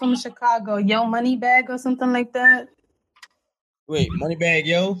rapper from Chicago, Yo Moneybagg or something like that. Wait, Moneybagg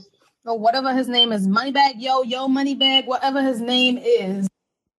Yo? Or whatever his name is, Moneybagg Yo Moneybagg, whatever his name is.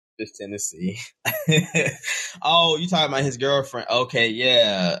 It's Tennessee. Oh, you talking about his girlfriend? Okay,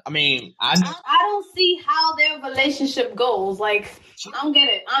 yeah. I mean, I don't see how their relationship goes. Like, I don't get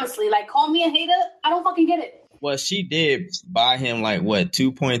it. Honestly, like, call me a hater. I don't fucking get it. Well, she did buy him like what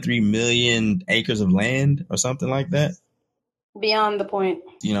 2.3 million acres of land or something like that. Beyond the point.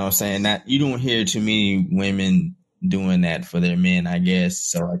 You know what I'm saying? That you don't hear too many women doing that for their men, I guess.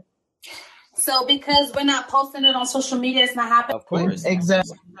 So because we're not posting it on social media, it's not happening. Of course.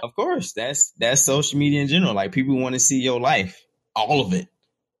 Exactly. Of course. That's social media in general. Like people want to see your life. All of it.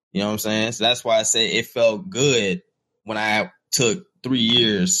 You know what I'm saying? So that's why I say it felt good when I took 3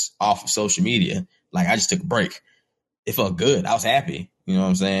 years off of social media. Like I just took a break. It felt good. I was happy. You know what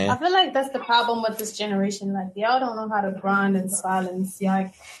I'm saying? I feel like that's the problem with this generation. Like y'all don't know how to grind in silence.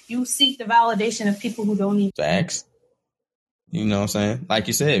 Like you seek the validation of people who don't need facts. You know what I'm saying? Like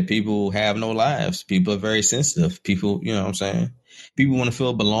you said, people have no lives. People are very sensitive. People, you know what I'm saying? People want to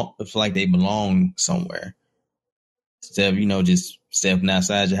feel like they belong somewhere. Instead of, you know, just stepping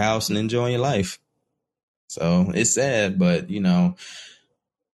outside your house and enjoying your life. So it's sad, but, you know,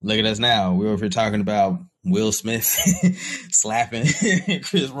 look at us now. We're over here talking about Will Smith slapping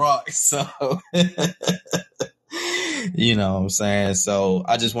Chris Rock. So, you know what I'm saying? So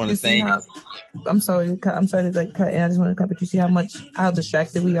I just want to thank... I'm sorry to cut, and I just want to cut, but you see how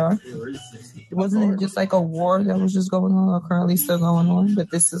distracted we are? It wasn't just like a war that was just going on or currently still going on, but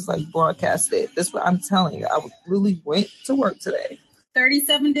this is like broadcasted. This is what I'm telling you. I really went to work today.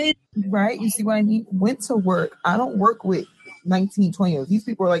 37 days. Right? You see what I mean? Went to work. I don't work with 19, 20 years. These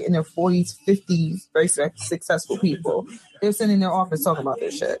people are like in their 40s, 50s, very successful people. They're sitting in their office talking about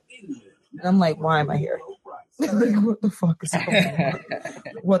this shit. And I'm like, why am I here? Like, what the fuck is going on?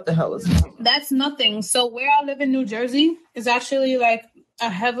 What the hell is going on? That's nothing. So where I live in New Jersey is actually like a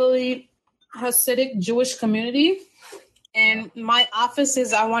heavily Hasidic Jewish community. And my office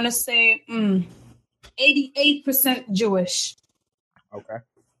is, I want to say, 88% Jewish. Okay.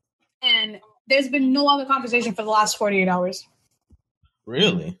 And there's been no other conversation for the last 48 hours.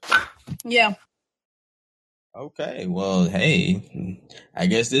 Really? Yeah. Okay. Well, hey, I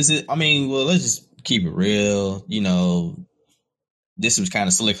guess this is, let's just keep it real. You know, this was kind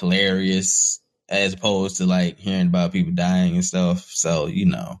of slick hilarious as opposed to like hearing about people dying and stuff. So, you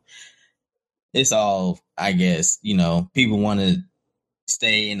know, it's all, I guess, you know, people want to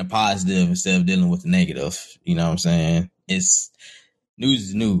stay in the positive instead of dealing with the negative. You know what I'm saying? It's news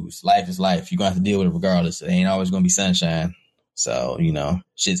is news. Life is life. You're going to have to deal with it regardless. It ain't always going to be sunshine. So, you know,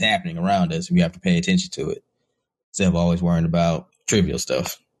 shit's happening around us. We have to pay attention to it instead of always worrying about trivial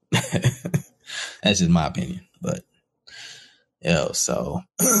stuff. That's just my opinion. But, so...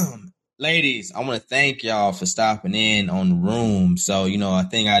 Ladies, I want to thank y'all for stopping in on the room. So, you know, I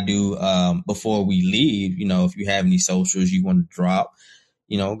think I do, before we leave, you know, if you have any socials you want to drop,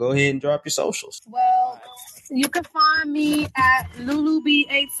 you know, go ahead and drop your socials. Well, you can find me at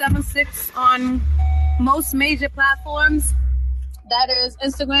LuluB876 on most major platforms. That is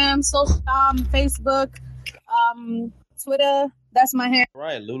Instagram, Facebook, Twitter. That's my handle.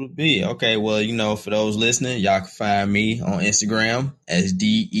 Right, Lulu B. Okay, well, you know, for those listening, y'all can find me on Instagram as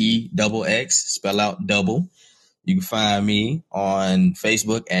DEXX, spell out double. You can find me on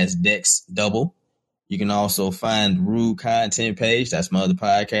Facebook as Dex Double. You can also find Rude Content Page. That's my other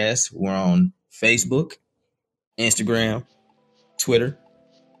podcast. We're on Facebook, Instagram, Twitter,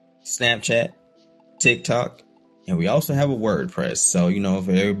 Snapchat, TikTok. And we also have a WordPress. So, you know, for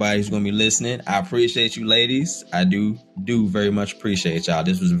everybody who's going to be listening, I appreciate you ladies. I do very much appreciate y'all.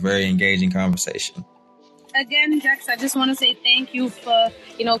 This was a very engaging conversation. Again, Dex, I just want to say thank you for,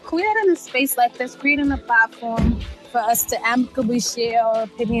 you know, creating a space like this, creating a platform for us to amicably share our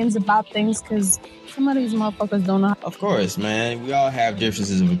opinions about things, because some of these motherfuckers don't know. Of course, man. We all have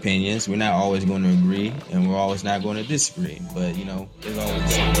differences of opinions. We're not always going to agree, and we're always not going to disagree. But, you know, there's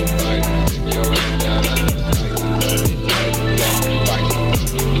always...